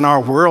voices in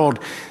our world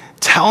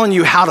telling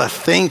you how to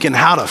think and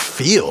how to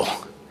feel.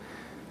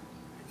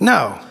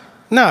 No,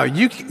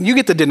 you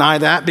get to deny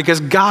that because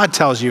God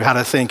tells you how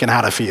to think and how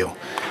to feel.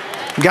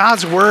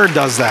 God's word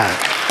does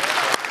that.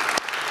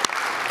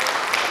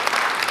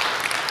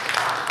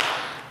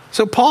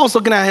 So Paul's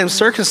looking at his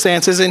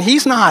circumstances and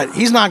he's not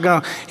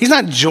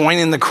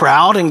joining the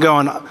crowd and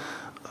going,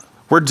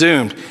 we're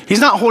doomed. He's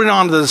not holding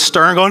on to the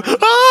stern going,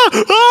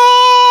 ah!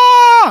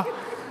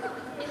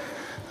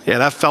 Yeah,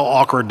 that felt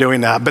awkward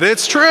doing that, but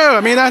it's true.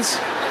 I mean,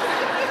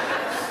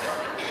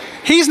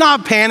 he's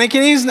not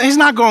panicking. He's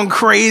not going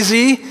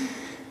crazy.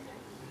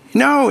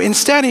 No,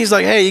 instead he's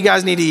like, hey, you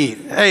guys need to eat.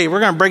 Hey, we're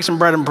going to break some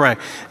bread and pray.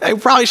 Hey, we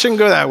probably shouldn't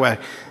go that way.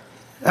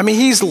 I mean,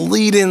 he's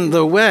leading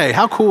the way.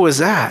 How cool is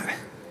that?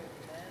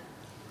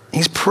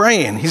 He's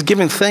praying. He's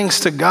giving thanks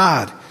to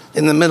God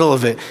in the middle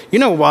of it. You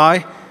know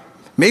why?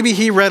 Maybe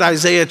he read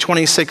Isaiah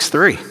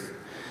 26:3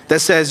 that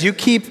says, you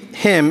keep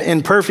him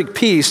in perfect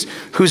peace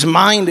whose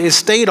mind is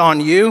stayed on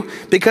you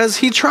because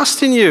he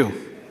trusts in you.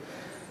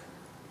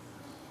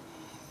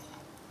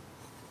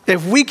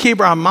 If we keep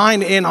our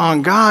mind in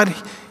on God,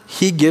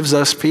 he gives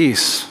us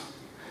peace.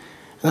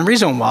 And the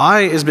reason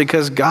why is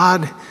because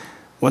God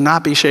will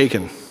not be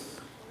shaken.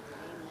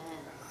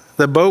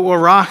 The boat will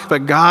rock,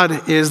 but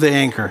God is the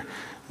anchor.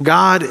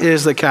 God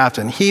is the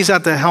captain. He's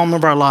at the helm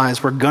of our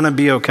lives. We're going to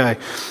be okay.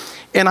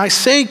 And I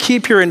say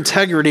keep your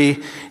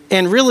integrity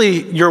and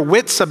really your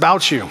wits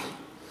about you.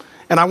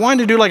 And I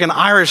wanted to do like an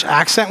Irish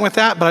accent with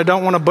that, but I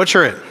don't want to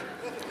butcher it.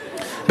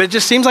 But it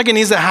just seems like it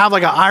needs to have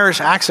like an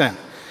Irish accent.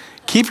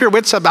 Keep your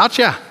wits about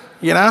you,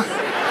 you know?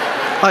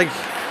 Like,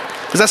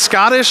 is that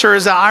Scottish or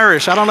is that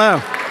Irish? I don't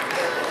know.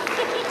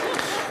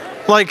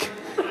 Like,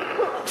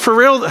 for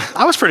real,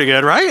 that was pretty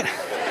good, right?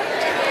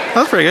 That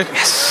was pretty good.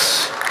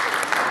 Yes.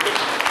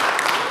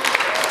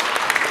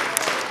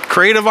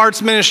 Creative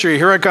arts ministry,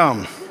 here I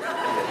come.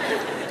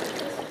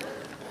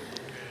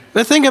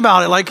 But think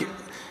about it, like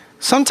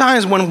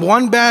sometimes when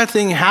one bad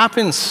thing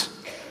happens,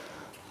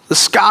 the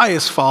sky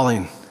is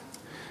falling,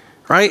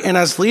 right? And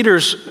as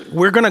leaders,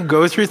 we're gonna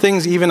go through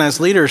things even as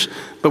leaders,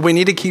 but we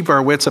need to keep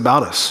our wits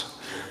about us.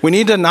 We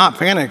need to not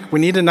panic. We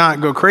need to not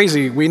go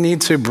crazy. We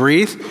need to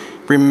breathe,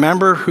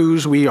 remember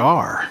whose we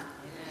are.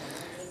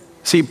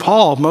 See,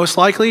 Paul most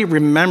likely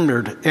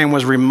remembered and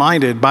was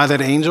reminded by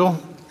that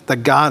angel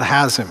that God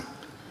has him.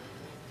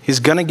 He's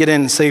going to get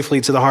in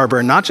safely to the harbor,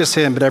 and not just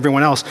him, but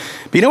everyone else.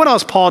 But you know what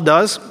else Paul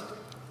does?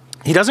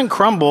 He doesn't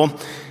crumble,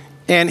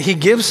 and he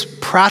gives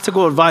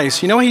practical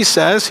advice. You know what he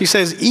says? He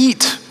says,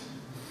 eat.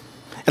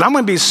 And I'm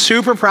going to be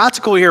super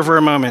practical here for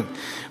a moment.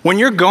 When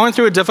you're going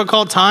through a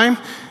difficult time,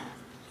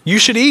 you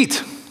should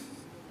eat.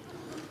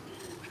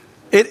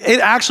 It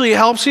actually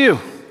helps you.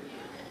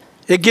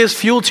 It gives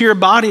fuel to your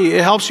body.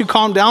 It helps you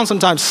calm down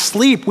sometimes.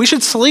 Sleep. We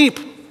should sleep.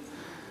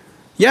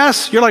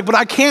 Yes, you're like, but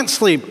I can't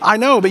sleep. I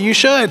know, but you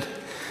should.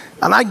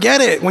 And I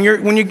get it.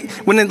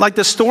 When like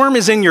the storm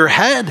is in your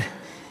head,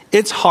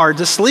 it's hard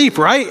to sleep,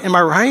 right? Am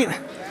I right?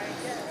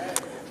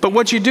 But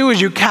what you do is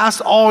you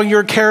cast all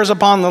your cares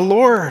upon the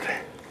Lord,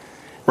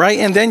 right?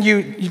 And then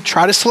you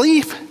try to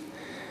sleep,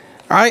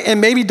 all right? And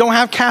maybe don't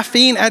have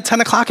caffeine at 10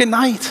 o'clock at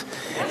night.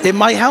 It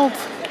might help.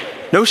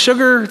 No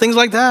sugar, things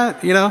like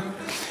that, you know?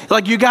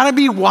 Like, you got to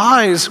be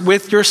wise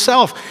with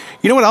yourself.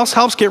 You know what else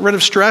helps get rid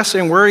of stress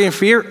and worry and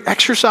fear?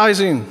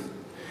 Exercising.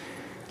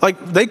 Like,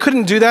 they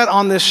couldn't do that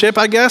on this ship,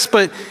 I guess,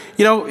 but,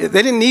 you know,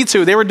 they didn't need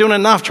to. They were doing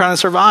enough trying to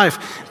survive.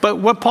 But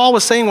what Paul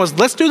was saying was,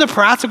 let's do the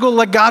practical,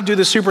 let God do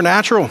the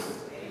supernatural.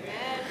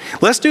 Amen.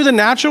 Let's do the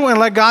natural and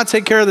let God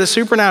take care of the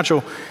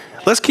supernatural.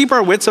 Let's keep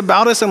our wits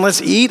about us and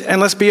let's eat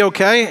and let's be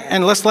okay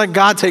and let's let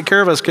God take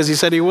care of us because he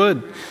said he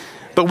would.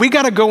 But we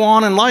got to go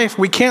on in life.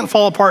 We can't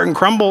fall apart and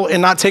crumble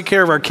and not take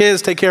care of our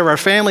kids, take care of our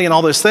family and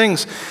all those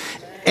things.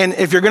 And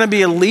if you're going to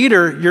be a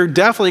leader, you're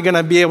definitely going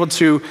to be able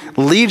to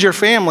lead your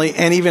family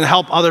and even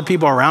help other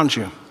people around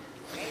you.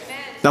 Amen.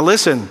 Now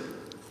listen,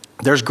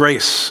 there's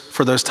grace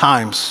for those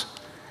times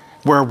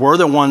where we're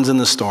the ones in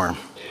the storm.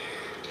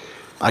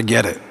 I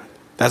get it.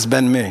 That's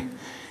been me.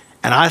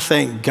 And I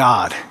thank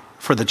God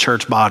for the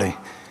church body.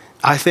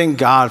 I thank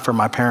God for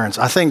my parents.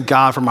 I thank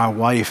God for my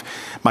wife,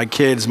 my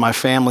kids, my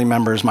family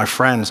members, my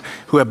friends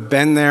who have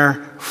been there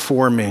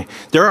for me.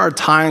 There are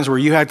times where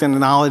you have to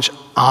acknowledge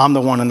I'm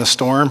the one in the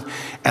storm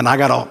and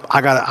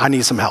I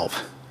need some help.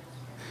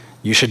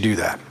 You should do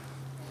that.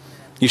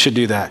 You should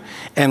do that.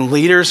 And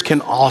leaders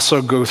can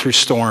also go through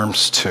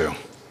storms too.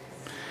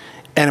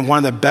 And one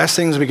of the best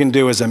things we can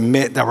do is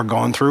admit that we're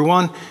going through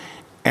one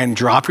and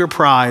drop your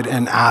pride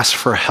and ask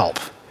for help.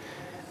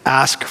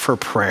 Ask for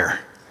prayer.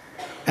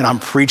 And I'm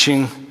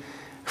preaching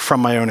from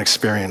my own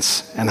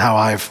experience and how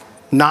I've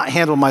not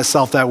handled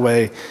myself that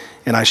way,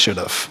 and I should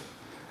have.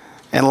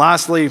 And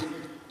lastly,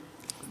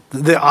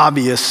 the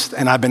obvious,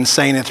 and I've been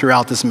saying it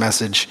throughout this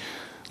message,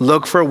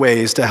 look for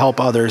ways to help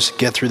others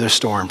get through their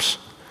storms.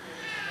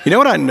 You know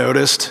what I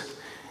noticed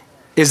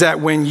is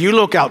that when you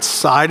look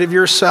outside of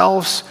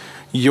yourselves,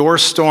 your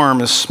storm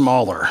is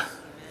smaller.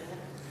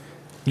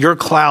 Your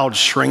cloud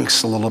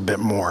shrinks a little bit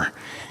more.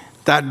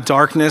 That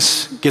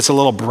darkness gets a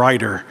little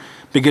brighter.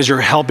 Because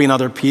you're helping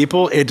other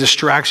people, it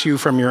distracts you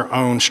from your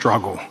own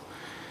struggle.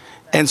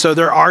 And so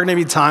there are gonna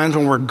be times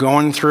when we're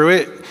going through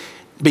it,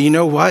 but you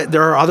know what?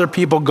 There are other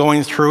people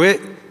going through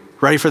it,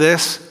 ready for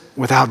this,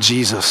 without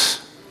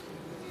Jesus.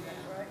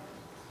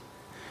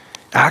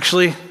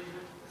 Actually,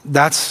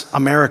 that's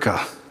America.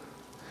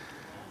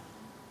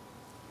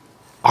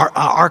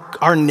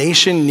 Our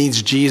nation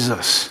needs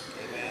Jesus.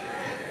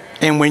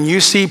 And when you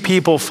see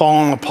people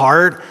falling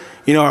apart,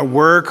 you know, at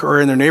work or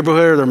in their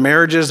neighborhood or their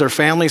marriages, their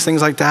families,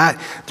 things like that,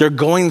 they're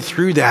going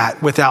through that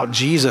without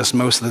Jesus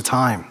most of the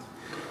time.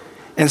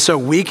 And so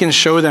we can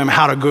show them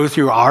how to go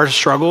through our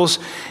struggles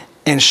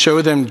and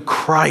show them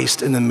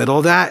Christ in the middle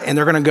of that. And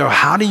they're going to go,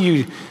 how do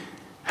you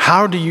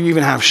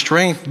even have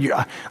strength?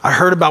 I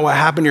heard about what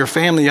happened to your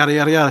family, yada,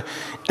 yada, yada.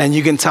 And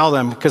you can tell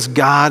them, because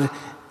God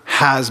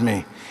has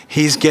me.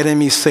 He's getting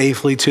me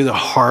safely to the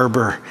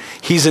harbor.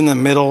 He's in the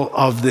middle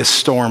of this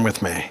storm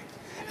with me.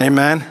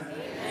 Amen?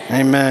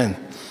 Amen.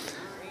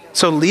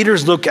 So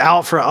leaders look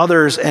out for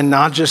others and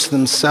not just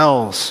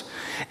themselves.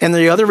 And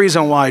the other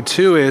reason why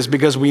too is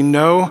because we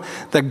know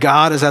that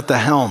God is at the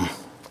helm.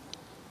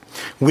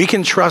 We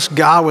can trust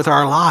God with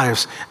our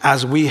lives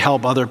as we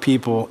help other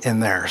people in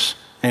theirs.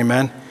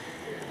 Amen.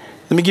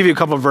 Let me give you a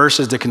couple of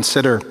verses to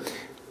consider.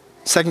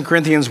 2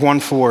 Corinthians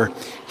 1:4.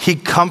 He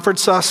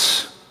comforts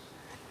us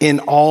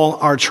in all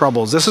our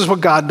troubles. This is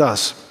what God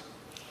does.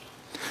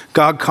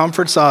 God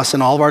comforts us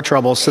in all of our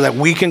troubles so that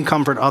we can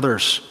comfort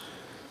others.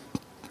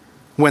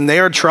 When they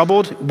are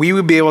troubled, we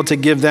would be able to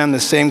give them the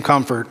same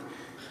comfort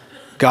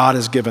God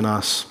has given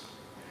us.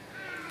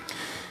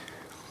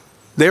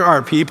 There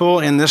are people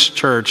in this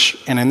church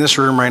and in this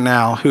room right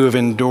now who have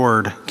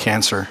endured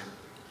cancer.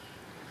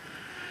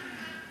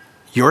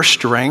 Your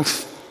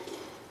strength,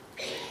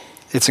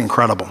 it's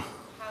incredible.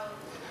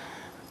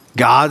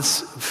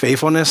 God's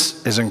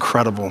faithfulness is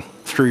incredible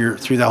through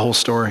that whole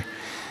story.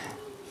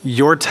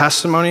 Your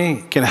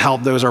testimony can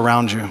help those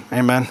around you.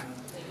 Amen.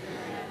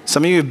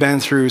 Some of you have been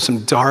through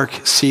some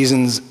dark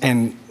seasons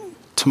and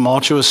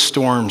tumultuous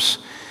storms,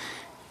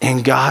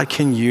 and God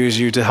can use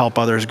you to help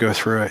others go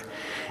through it.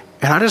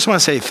 And I just want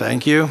to say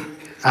thank you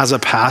as a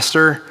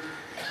pastor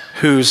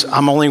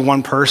I'm only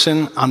one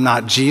person. I'm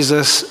not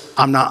Jesus.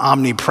 I'm not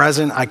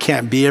omnipresent. I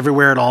can't be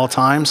everywhere at all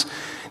times.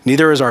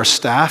 Neither is our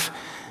staff.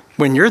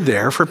 when you're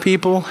there for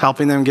people,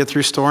 helping them get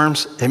through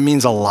storms, it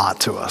means a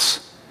lot to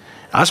us.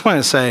 I just want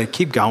to say,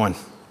 keep going.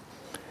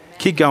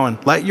 Keep going.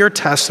 Let your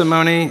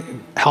testimony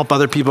help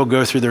other people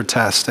go through their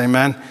test.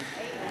 Amen.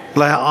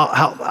 Let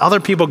other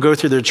people go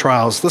through their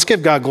trials. Let's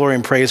give God glory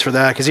and praise for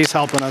that because he's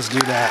helping us do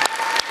that.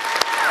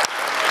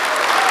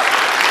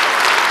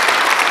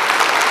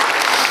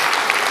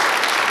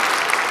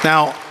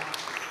 Now,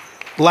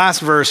 last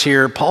verse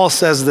here, Paul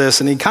says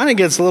this, and he kind of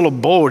gets a little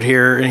bold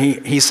here,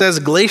 and he says,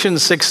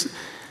 Galatians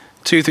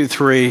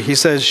 6:2-3, he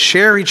says,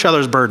 share each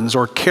other's burdens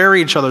or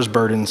carry each other's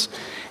burdens,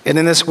 and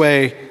in this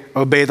way,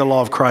 obey the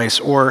law of Christ.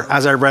 Or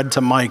as I read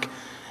to Mike,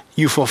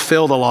 you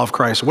fulfill the law of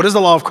Christ. What is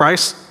the law of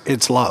Christ?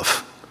 It's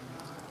love.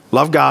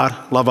 Love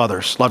God, love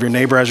others, love your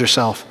neighbor as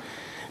yourself.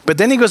 But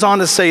then he goes on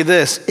to say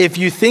this, if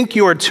you think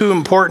you are too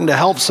important to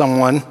help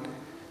someone,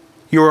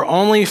 you are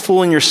only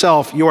fooling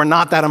yourself. You are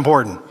not that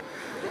important.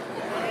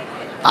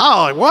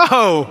 Oh,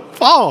 whoa,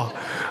 Paul.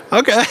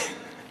 Okay.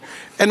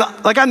 And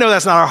like, I know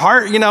that's not our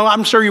heart. You know,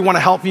 I'm sure you want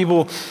to help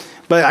people,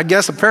 but I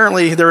guess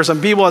apparently there were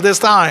some people at this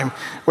time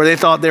where they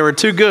thought they were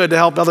too good to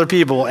help other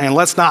people, and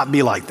let's not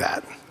be like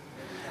that.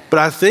 But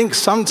I think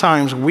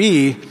sometimes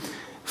we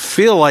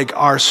feel like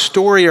our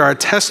story or our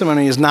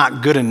testimony is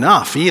not good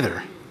enough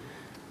either,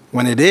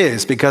 when it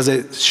is, because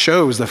it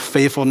shows the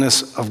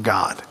faithfulness of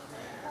God.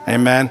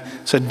 Amen.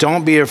 So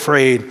don't be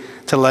afraid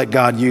to let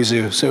God use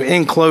you. So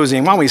in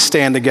closing, why don't we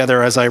stand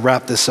together as I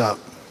wrap this up?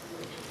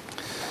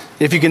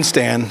 If you can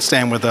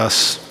stand with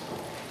us.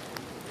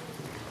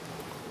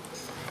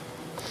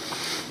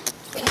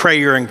 Pray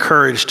you're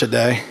encouraged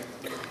today.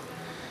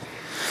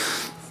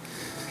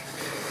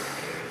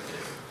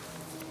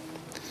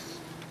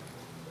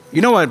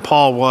 You know what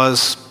Paul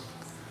was?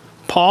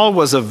 Paul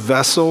was a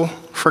vessel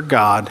for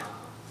God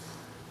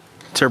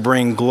to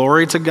bring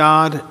glory to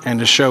God and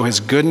to show his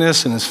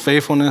goodness and his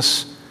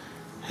faithfulness,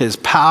 his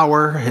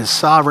power, his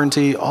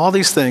sovereignty, all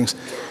these things,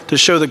 to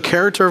show the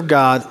character of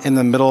God in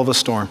the middle of a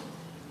storm.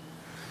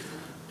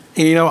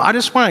 And, you know, I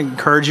just want to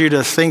encourage you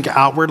to think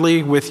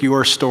outwardly with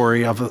your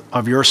story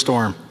of your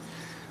storm.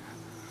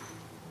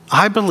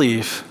 I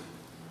believe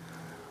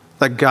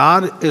that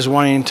God is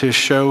wanting to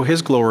show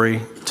his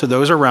glory to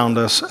those around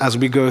us as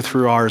we go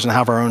through ours and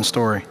have our own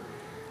story.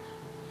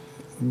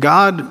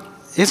 God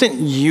isn't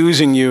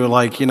using you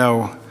like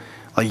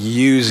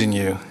using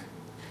you.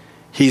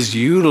 He's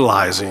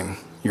utilizing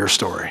your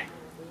story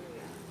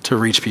to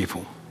reach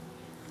people.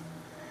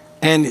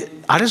 And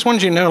I just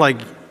wanted you to know,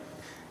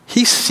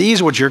 he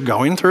sees what you're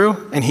going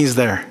through and he's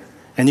there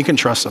and you can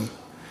trust him.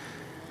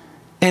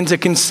 And to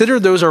consider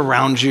those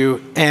around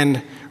you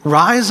and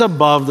rise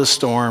above the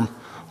storm,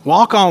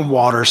 walk on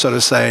water, so to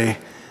say,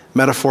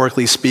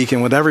 metaphorically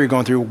speaking, whatever you're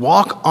going through,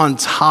 walk on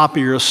top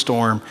of your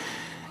storm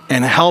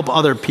and help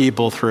other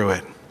people through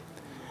it.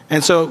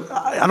 And so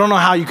I don't know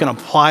how you can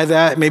apply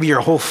that. Maybe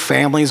your whole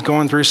family is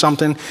going through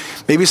something.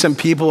 Maybe some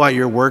people at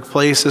your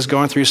workplace is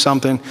going through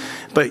something.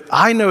 But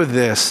I know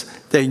this,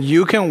 that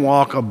you can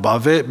walk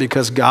above it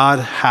because God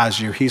has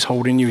you. He's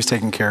holding you. He's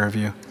taking care of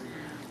you.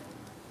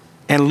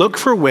 And look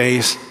for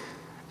ways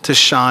to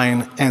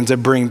shine and to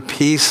bring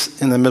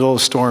peace in the middle of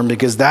a storm,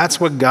 because that's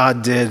what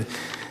God did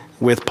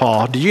with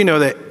Paul. Do you know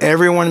that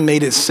everyone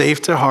made it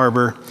safe to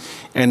harbor?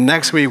 And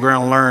next week, we're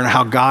going to learn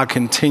how God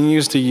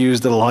continues to use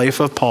the life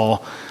of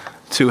Paul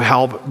to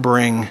help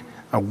bring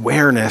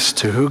awareness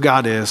to who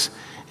God is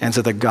and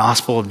to the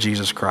gospel of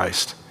Jesus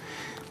Christ.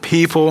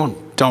 People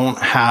don't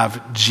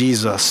have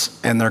Jesus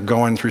and they're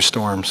going through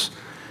storms.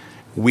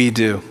 We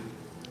do.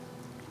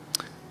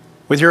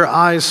 With your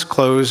eyes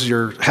closed,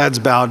 your heads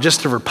bowed,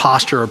 just for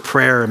posture of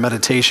prayer and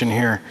meditation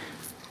here.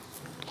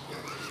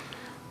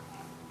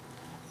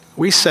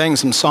 We sang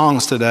some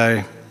songs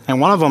today,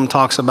 and one of them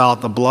talks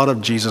about the blood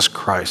of Jesus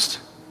Christ.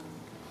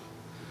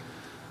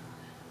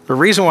 The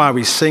reason why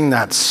we sing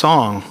that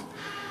song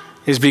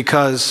is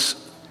because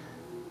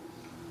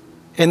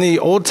in the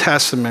Old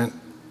Testament,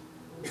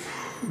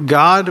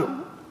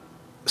 God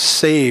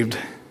saved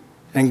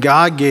and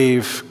God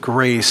gave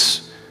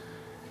grace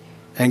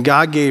and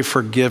God gave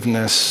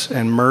forgiveness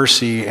and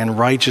mercy and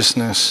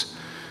righteousness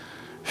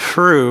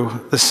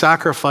through the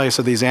sacrifice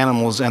of these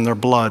animals and their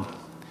blood.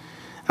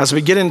 As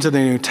we get into the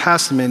New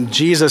Testament,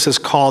 Jesus is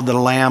called the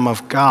Lamb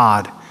of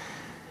God,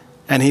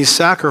 and he's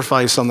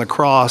sacrificed on the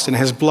cross, and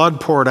his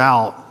blood poured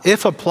out,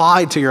 if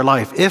applied to your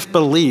life, if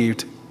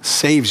believed,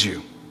 saves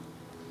you.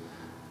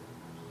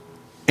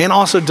 And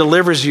also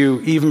delivers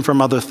you even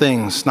from other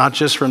things, not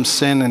just from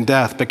sin and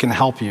death, but can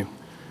help you.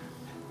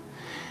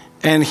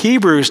 And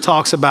Hebrews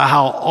talks about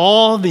how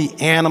all the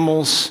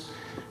animals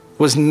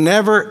was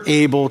never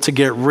able to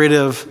get rid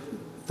of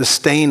the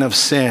stain of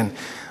sin,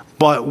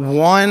 but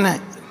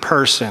one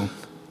person,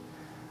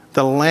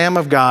 the Lamb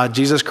of God,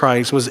 Jesus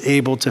Christ, was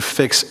able to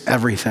fix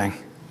everything.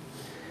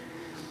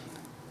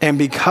 And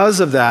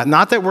because of that,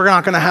 not that we're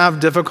not going to have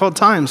difficult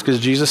times, because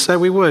Jesus said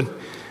we would,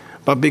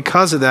 but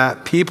because of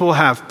that, people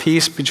have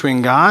peace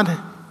between God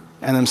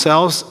and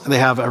themselves. They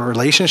have a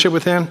relationship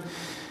with him,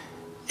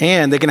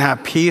 and they can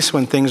have peace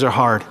when things are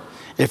hard.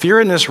 If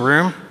you're in this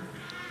room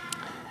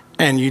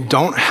and you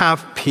don't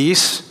have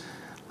peace,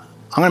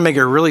 I'm going to make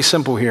it really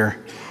simple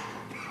here.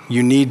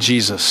 You need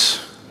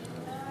Jesus.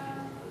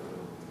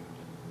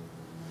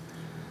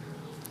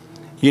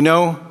 You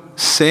know,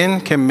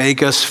 sin can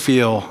make us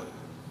feel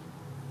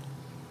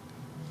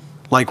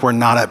like we're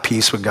not at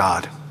peace with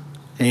God.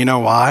 And you know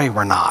why?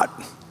 We're not.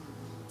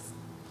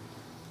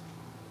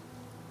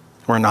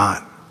 We're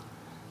not.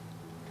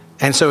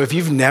 And so if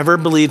you've never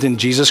believed in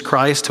Jesus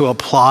Christ to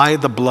apply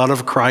the blood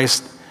of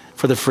Christ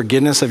for the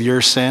forgiveness of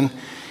your sin,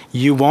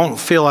 you won't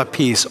feel at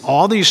peace.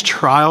 All these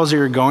trials that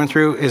you're going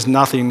through is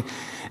nothing.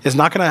 It's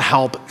not going to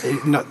help.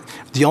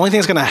 The only thing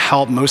that's going to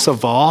help most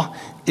of all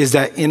is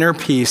that inner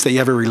peace that you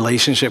have a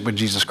relationship with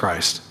Jesus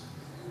Christ.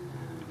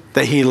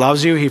 That he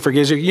loves you, he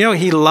forgives you. You know,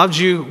 he loved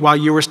you while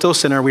you were still a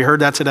sinner. We heard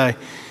that today.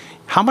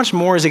 How much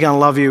more is he going to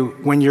love you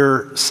when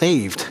you're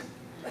saved?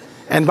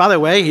 And by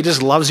the way, he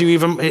just loves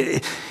you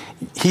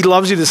he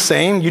loves you the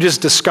same. You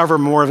just discover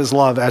more of his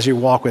love as you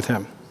walk with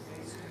him.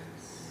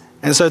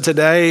 And so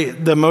today,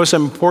 the most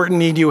important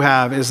need you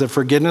have is the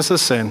forgiveness of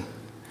sin.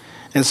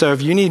 And so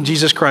if you need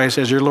Jesus Christ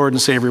as your Lord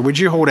and Savior, would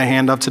you hold a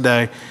hand up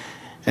today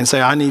and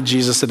say, I need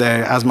Jesus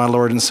today as my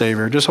Lord and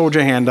Savior? Just hold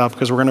your hand up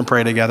because we're going to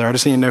pray together. I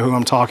just need to know who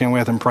I'm talking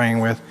with and praying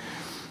with.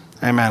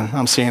 Amen.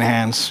 I'm seeing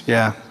hands.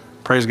 Yeah.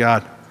 Praise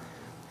God.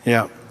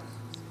 Yeah.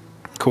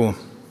 Cool.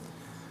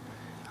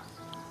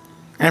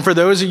 And for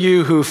those of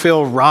you who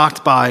feel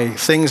rocked by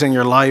things in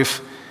your life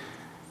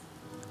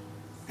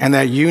and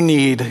that you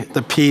need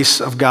the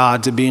peace of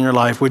God to be in your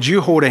life, would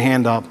you hold a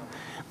hand up?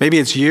 Maybe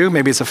it's you,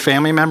 maybe it's a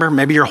family member,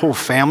 maybe your whole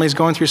family's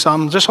going through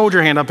something. Just hold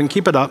your hand up and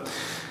keep it up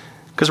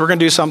because we're going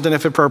to do something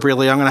if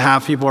appropriately. I'm going to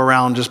have people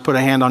around just put a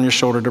hand on your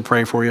shoulder to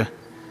pray for you.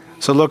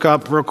 So look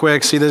up real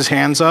quick, see those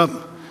hands up?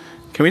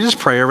 Can we just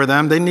pray over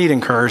them? They need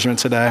encouragement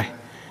today.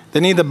 They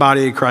need the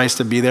body of Christ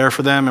to be there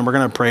for them, and we're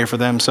going to pray for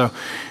them. So,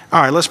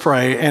 all right, let's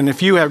pray. And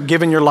if you have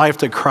given your life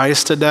to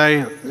Christ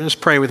today,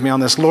 just pray with me on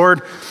this.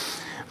 Lord,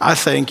 I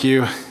thank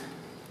you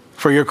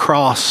for your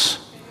cross.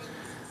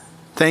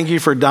 Thank you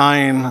for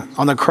dying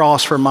on the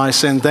cross for my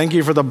sin. Thank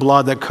you for the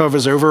blood that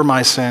covers over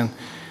my sin.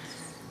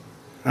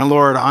 And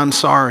Lord, I'm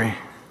sorry.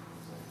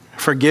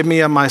 Forgive me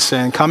of my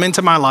sin. Come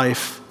into my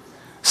life.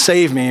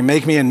 Save me.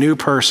 Make me a new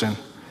person.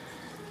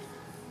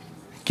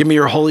 Give me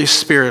your Holy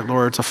Spirit,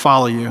 Lord, to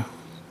follow you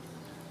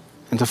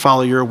and to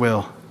follow your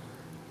will.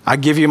 I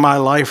give you my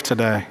life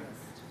today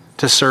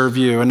to serve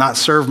you and not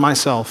serve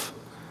myself,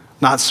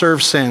 not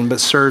serve sin, but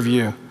serve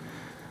you.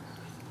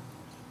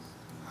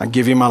 I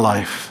give you my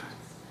life.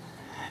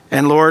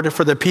 And Lord,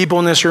 for the people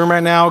in this room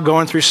right now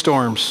going through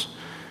storms,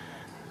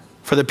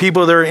 for the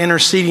people that are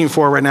interceding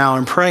for right now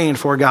and praying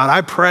for, God,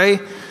 I pray,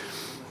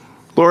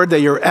 Lord,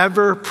 that your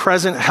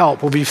ever-present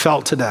help will be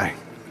felt today.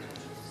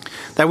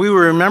 That we will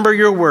remember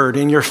your word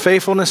and your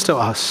faithfulness to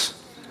us.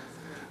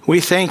 We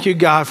thank you,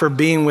 God, for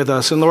being with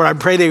us. And Lord, I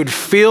pray they would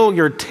feel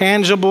your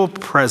tangible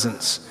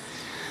presence.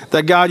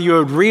 That, God, you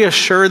would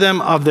reassure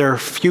them of their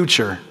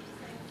future,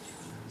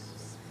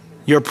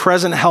 your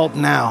present help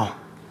now.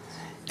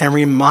 And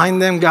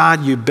remind them,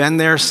 God, you've been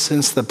there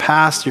since the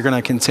past. You're going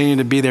to continue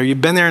to be there.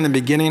 You've been there in the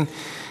beginning.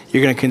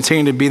 You're going to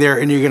continue to be there,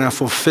 and you're going to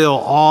fulfill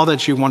all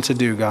that you want to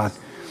do, God.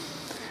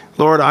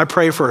 Lord, I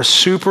pray for a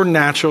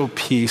supernatural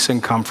peace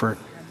and comfort.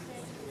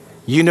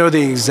 You know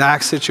the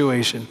exact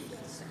situation.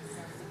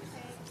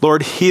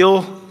 Lord,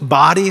 heal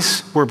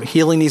bodies where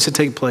healing needs to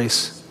take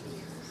place.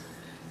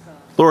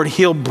 Lord,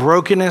 heal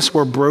brokenness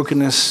where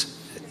brokenness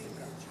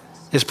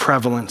is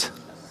prevalent.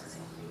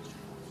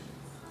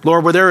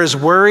 Lord, where there is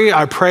worry,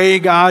 I pray,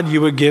 God,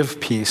 you would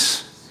give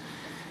peace.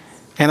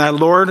 And that,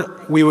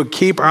 Lord, we would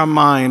keep our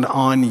mind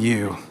on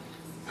you,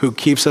 who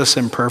keeps us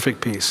in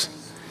perfect peace.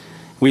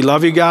 We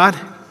love you, God,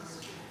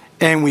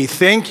 and we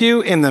thank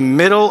you in the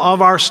middle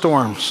of our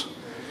storms.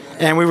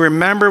 And we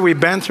remember we've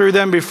been through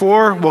them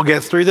before. We'll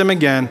get through them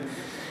again.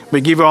 We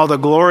give you all the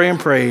glory and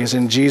praise.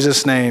 In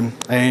Jesus' name,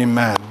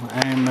 amen.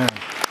 Amen.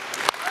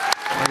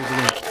 Praise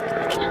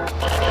the Lord.